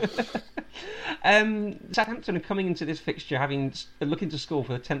 Yeah. Southampton are coming into this fixture looking to score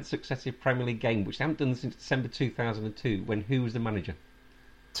for the 10th successive Premier League game, which they haven't done since December 2002. When who was the manager?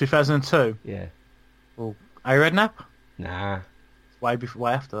 2002. Yeah. Well, are you Redknapp? Nah. Way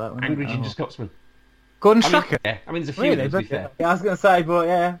after that. Angry Ginger Scotsman. Gordon I mean, Strachan. yeah, I mean, there's a few of them, to be fair. Yeah, I was going to say, but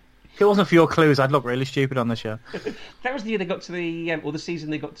yeah. If it wasn't for your clues, I'd look really stupid on the show. That was the year they got to the season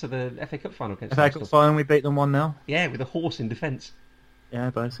they got to the FA Cup final against FA Cup final, we beat them 1-0. Yeah, with a horse in defence.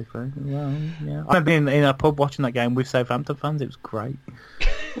 Yeah, basically. Yeah, yeah. I remember being in a pub watching that game with Southampton fans. It was great.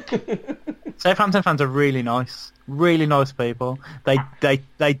 Southampton fans are really nice people. They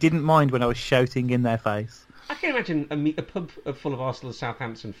didn't mind when I was shouting in their face. I can imagine a pub full of Arsenal and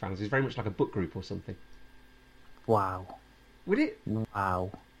Southampton fans is very much like a book group or something. Wow. Would it?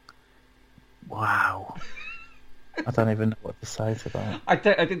 Wow. I don't even know what to say to that.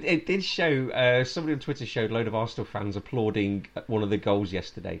 It did show. Somebody on Twitter showed a load of Arsenal fans applauding one of the goals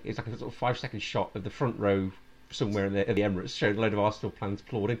yesterday. It's like a sort of 5-second shot of the front row somewhere in the Emirates, showed a load of Arsenal fans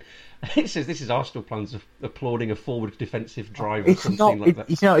applauding. It says this is Arsenal fans applauding a forward defensive drive or something like that.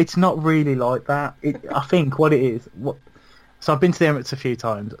 It's not really like that. I think what it is. So I've been to the Emirates a few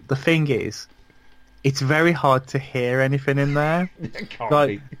times. The thing is, it's very hard to hear anything in there.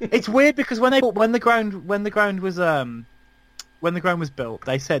 It's weird because when the ground was built,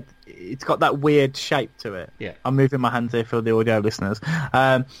 they said it's got that weird shape to it. Yeah. I'm moving my hands here for the audio listeners.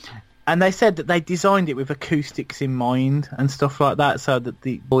 And they said that they designed it with acoustics in mind and stuff like that, so that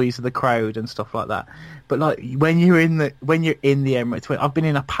the noise of the crowd and stuff like that. But like when you're in the Emirates, I've been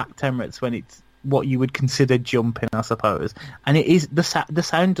in a packed Emirates when it's what you would consider jumping, I suppose, and it is the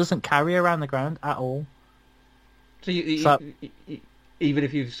sound doesn't carry around the ground at all. So even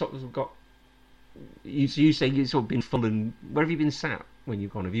if you've sort of got, you say you've sort of been full, and where have you been sat when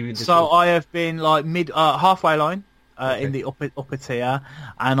you've gone? Have you been? I have been like halfway line. Okay. In the upper tier,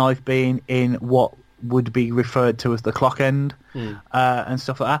 and I've been in what would be referred to as the clock end, and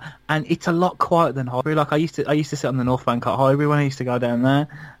stuff like that. And it's a lot quieter than Highbury. Like I used to sit on the North Bank at Highbury when I used to go down there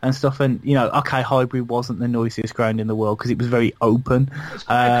and stuff. And Highbury wasn't the noisiest ground in the world because it was very open. It's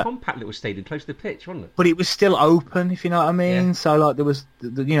quite a compact little stadium close to the pitch, wasn't it? But it was still open, if you know what I mean. Yeah. So like there was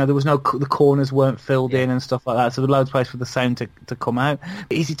no, the corners weren't filled in and stuff like that. So there was loads of place for the sound to come out.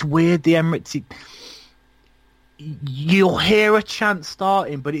 It's weird. The Emirates. You'll hear a chant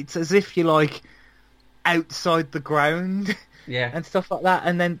starting, but it's as if you're like outside the ground, and stuff like that.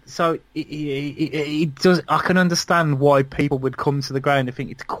 And then so it does. I can understand why people would come to the ground and think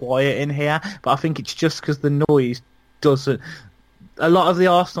it's quiet in here, but I think it's just because the noise doesn't. A lot of the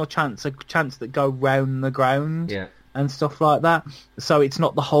Arsenal chants are chants that go round the ground, and stuff like that. So it's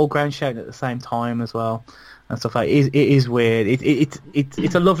not the whole ground shouting at the same time as well. And stuff like it is weird.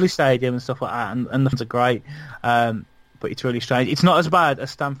 It's a lovely stadium and stuff like that, and the fans are great. But it's really strange. It's not as bad as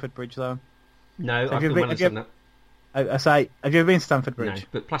Stamford Bridge though. No, I've been that. I say, have you ever been to Stamford Bridge? No,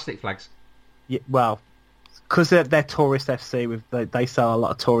 but plastic flags. Yeah, well, because they're tourist FC. They sell a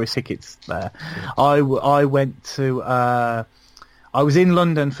lot of tourist tickets there. I went to. I was in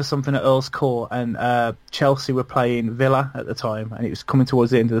London for something at Earl's Court, and Chelsea were playing Villa at the time, and it was coming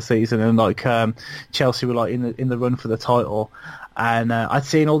towards the end of the season, and like Chelsea were like in the run for the title, and I'd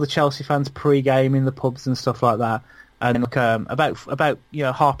seen all the Chelsea fans pre-game in the pubs and stuff like that, and like about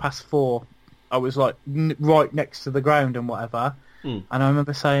 4:30, I was like right next to the ground and whatever, and I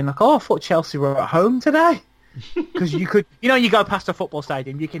remember saying like, "Oh, I thought Chelsea were at home today," because you could, you go past a football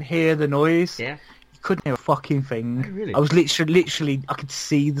stadium, you can hear the noise. Yeah. Couldn't hear a fucking thing. Oh, really? I was literally I could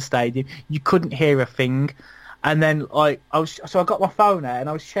see the stadium. You couldn't hear a thing. And then I got my phone out and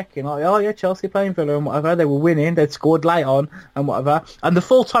I was checking, like, oh yeah, Chelsea playing Villa and whatever. They were winning. They'd scored late on and whatever. And the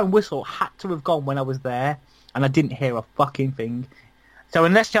full-time whistle had to have gone when I was there, and I didn't hear a fucking thing. So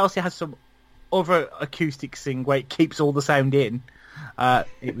unless Chelsea has some other acoustic thing where it keeps all the sound in,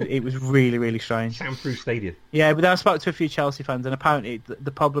 it was really, really strange. Soundproof stadium. Yeah, but then I spoke to a few Chelsea fans, and apparently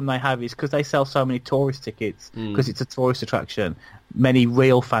the problem they have is because they sell so many tourist tickets, because it's a tourist attraction, many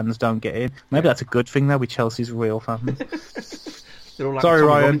real fans don't get in. Maybe that's a good thing, though, with Chelsea's real fans. They're all like Sorry,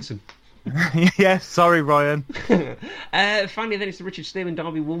 Tommy Ryan. Robinson. Yeah, sorry, Ryan. Finally, then it's the Richard Stearman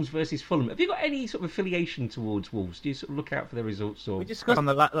derby, Wolves versus Fulham. Have you got any sort of affiliation towards Wolves? Do you sort of look out for their results? Or We discussed on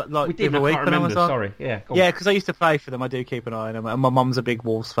the we did. I week can't when I remember. was on. Sorry. Yeah. Go on. Yeah, because I used to play for them. I do keep an eye on them, and my mum's a big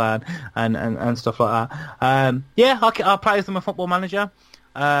Wolves fan and stuff like that. Yeah, I play as them a football manager.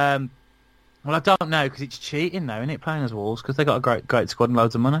 Well, I don't know because it's cheating now, isn't it? Playing as Wolves because they got a great squad and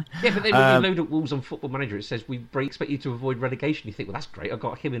loads of money. Yeah, but then when you load up Wolves on Football Manager, it says we expect you to avoid relegation. You think, well, that's great. I've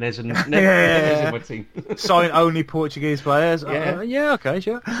got Jimenez and Neves in my team. Sign only Portuguese players. Yeah. Okay,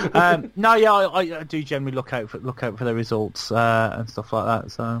 sure. No, yeah, I do generally look out for the results and stuff like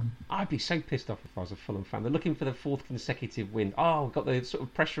that. So I'd be so pissed off if I was a Fulham fan. They're looking for the 4th consecutive win. Oh, we've got the sort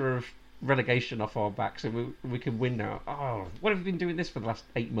of pressure of relegation off our backs, and we can win now. Oh, what have we been doing this for the last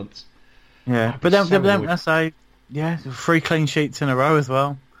 8 months? Yeah, but then I say, 3 clean sheets in a row as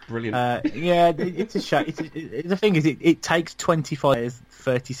well. Brilliant. It's a shame. The thing is, it takes 25 years,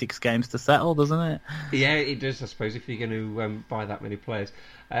 36 games to settle, doesn't it? Yeah, it does, I suppose, if you're going to buy that many players.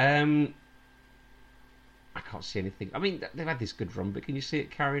 I can't see anything. I mean, they've had this good run, but can you see it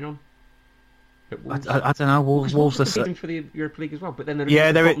carrying on? I don't know. Wolves are competing for the Europa League as well, but then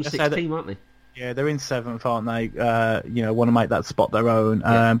they're the bottom 6 team, aren't they? Yeah, they're in 7th, aren't they? Want to make that spot their own,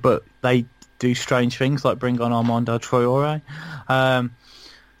 but they do strange things like bring on Armando Traore.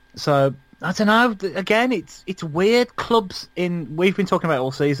 So I don't know. Again, it's weird. Clubs we've been talking about it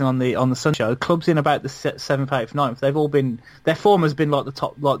all season on the Sun Show. Clubs in about the 7th, 8th, 9th. They've all been, their form has been like the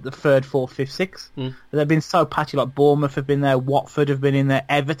top, like the 3rd, 4th, 5th, 6th. They've been so patchy. Like Bournemouth have been there, Watford have been in there,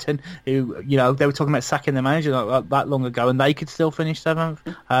 Everton, who they were talking about sacking their manager like that long ago, and they could still finish 7th.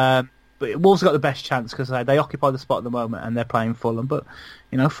 But Wolves got the best chance because they occupy the spot at the moment and they're playing Fulham. But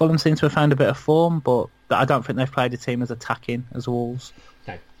Fulham seem to have found a bit of form, but I don't think they've played a team as attacking as Wolves.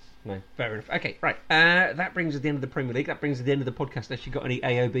 No, fair enough. Okay, right. That brings us to the end of the Premier League. That brings us to the end of the podcast. Have you got any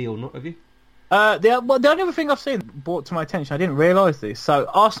AOB or not, have you? The only other thing I've seen brought to my attention, I didn't realise this. So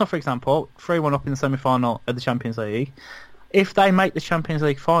Arsenal, for example, 3-1 up in the semi-final of the Champions League. If they make the Champions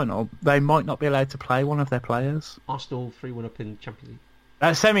League final, they might not be allowed to play one of their players. Arsenal 3-1 up in Champions League.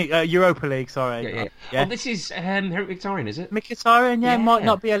 Europa League, sorry. Yeah. Oh, this is Henrik Mkhitaryan, is it? Mkhitaryan, might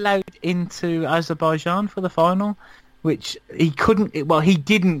not be allowed into Azerbaijan for the final, which he couldn't. Well, he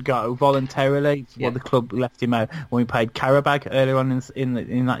didn't go voluntarily. Well, the club left him out when we played Karabag earlier on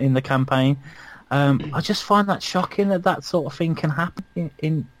in the campaign. I just find that shocking that sort of thing can happen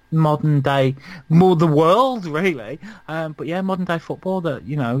in modern day, more the world really. But yeah, modern day football that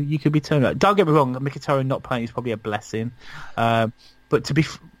you could be turned out. Don't get me wrong, Mkhitaryan not playing is probably a blessing. But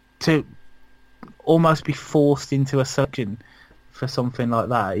to almost be forced into a surgeon for something like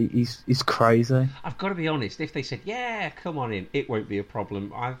that is crazy. I've got to be honest, if they said, yeah, come on in, it won't be a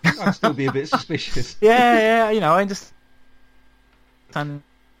problem, I'd still be a bit suspicious. Yeah, I understand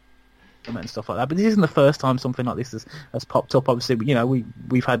and stuff like that, but this isn't the first time something like this has popped up. Obviously,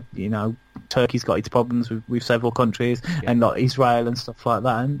 we've had Turkey's got its problems with several countries and like Israel and stuff like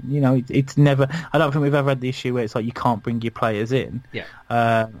that, and it's never. I don't think we've ever had the issue where it's like you can't bring your players in,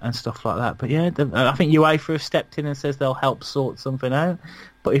 and stuff like that. But I think UEFA have stepped in and says they'll help sort something out.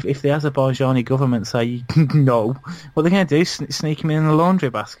 But if the Azerbaijani government say no, what they're going to do is sneak them in a laundry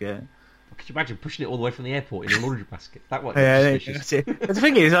basket. Could you imagine pushing it all the way from the airport in a laundry basket? That was suspicious. The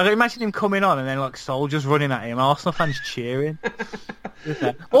thing is, I imagine him coming on and then like soldiers running at him, Arsenal fans cheering.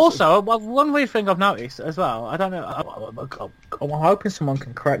 Also, one weird thing I've noticed as well, I don't know, I'm hoping someone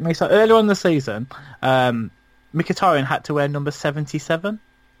can correct me. So earlier on in the season, Mkhitaryan had to wear number 77.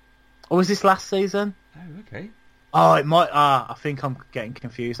 Or was this last season? Oh, okay. Oh, it might. I think I'm getting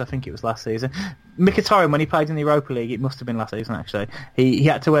confused. I think it was last season. Mkhitaryan, when he played in the Europa League, it must have been last season actually. He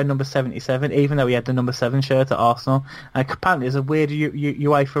had to wear number 77, even though he had the number 7 shirt at Arsenal. And apparently, there's a weird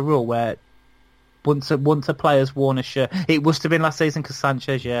UEFA rule where once a player's worn a shirt, it must have been last season because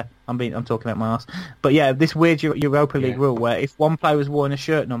Sanchez. Yeah, I'm talking about my arse. But yeah, this weird Europa League rule where if one player was worn a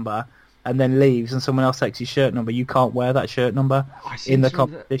shirt number and then leaves and someone else takes his shirt number, you can't wear that shirt number in the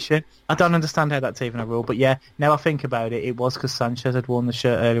competition. I don't understand how that's even a rule, but yeah, now I think about it, it was because Sanchez had worn the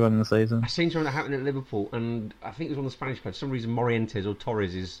shirt earlier on in the season. I seem to remember that happened at Liverpool, and I think it was on the Spanish page. For some reason, Morientes or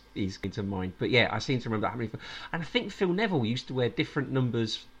Torres is into mind. But yeah, I seem to remember that happening. And I think Phil Neville used to wear different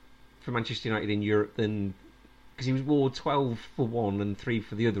numbers for Manchester United in Europe than... because he wore 12 for one and 3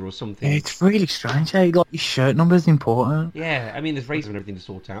 for the other or something. It's really strange. Like your shirt number is important. Yeah, I mean there's razor and everything to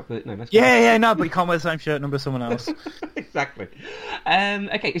sort out, but no, that's no, but you can't wear the same shirt number as someone else. Exactly.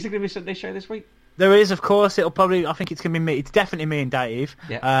 Okay, is it going to be a Sunday show this week? There is, of course. I think it's going to be me. It's definitely me and Dave.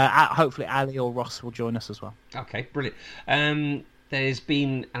 Yeah. Hopefully Ali or Ross will join us as well. Okay, brilliant. There's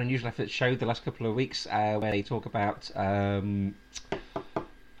been an Unusual Effort show the last couple of weeks where they talk about...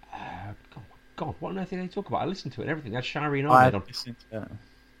 God, what on earth did they talk about? I listened to it and everything. They had Shari and Ahmed on.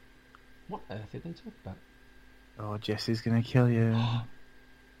 What on earth did they talk about? Oh, Jesse's going to kill you. What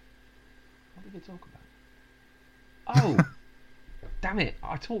did they talk about? Oh, damn it.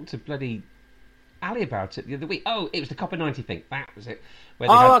 I talked to bloody Ali about it the other week. Oh, it was the COP90 thing. That was it. With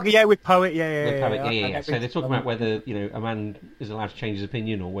Poet, yeah. With Poet, yeah. So they're talking about whether a man is allowed to change his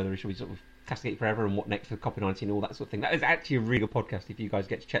opinion or whether he should be sort of castigated forever and what next for COP90 and all that sort of thing. That is actually a really good podcast if you guys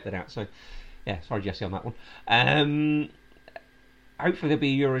get to check that out. So, yeah, sorry Jesse on that one. Hopefully there'll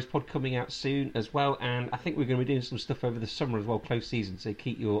be a Euros pod coming out soon as well, and I think we're going to be doing some stuff over the summer as well, close season, so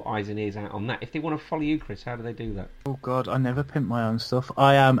keep your eyes and ears out on that. If they want to follow you, Chris, how do they do that? Oh God, I never pimp my own stuff.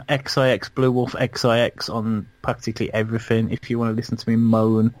 I am XIX Blue Wolf XIX on practically everything. If you want to listen to me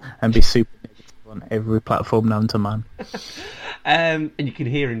moan and be super negative on every platform known to man. And you can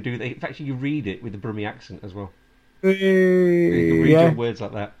hear him do that. In fact, you read it with the Brummie accent as well. You can read your words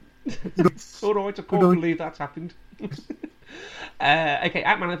like that. All right, I can't believe that's happened. Okay,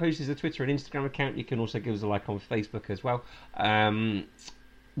 @Man on the Post is the Twitter and Instagram account. You can also give us a like on Facebook as well.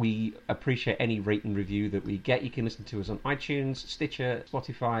 We appreciate any rate and review that we get. You can listen to us on iTunes, Stitcher,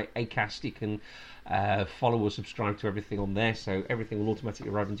 Spotify, Acast. You can follow or subscribe to everything on there, so everything will automatically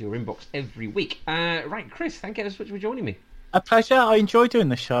arrive into your inbox every week. Right, Chris, thank you so much for joining me. A pleasure. I enjoy doing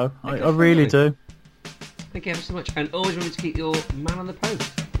the show. I really do. Thank you ever so much. And always remember to keep your man on the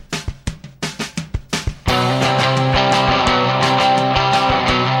post.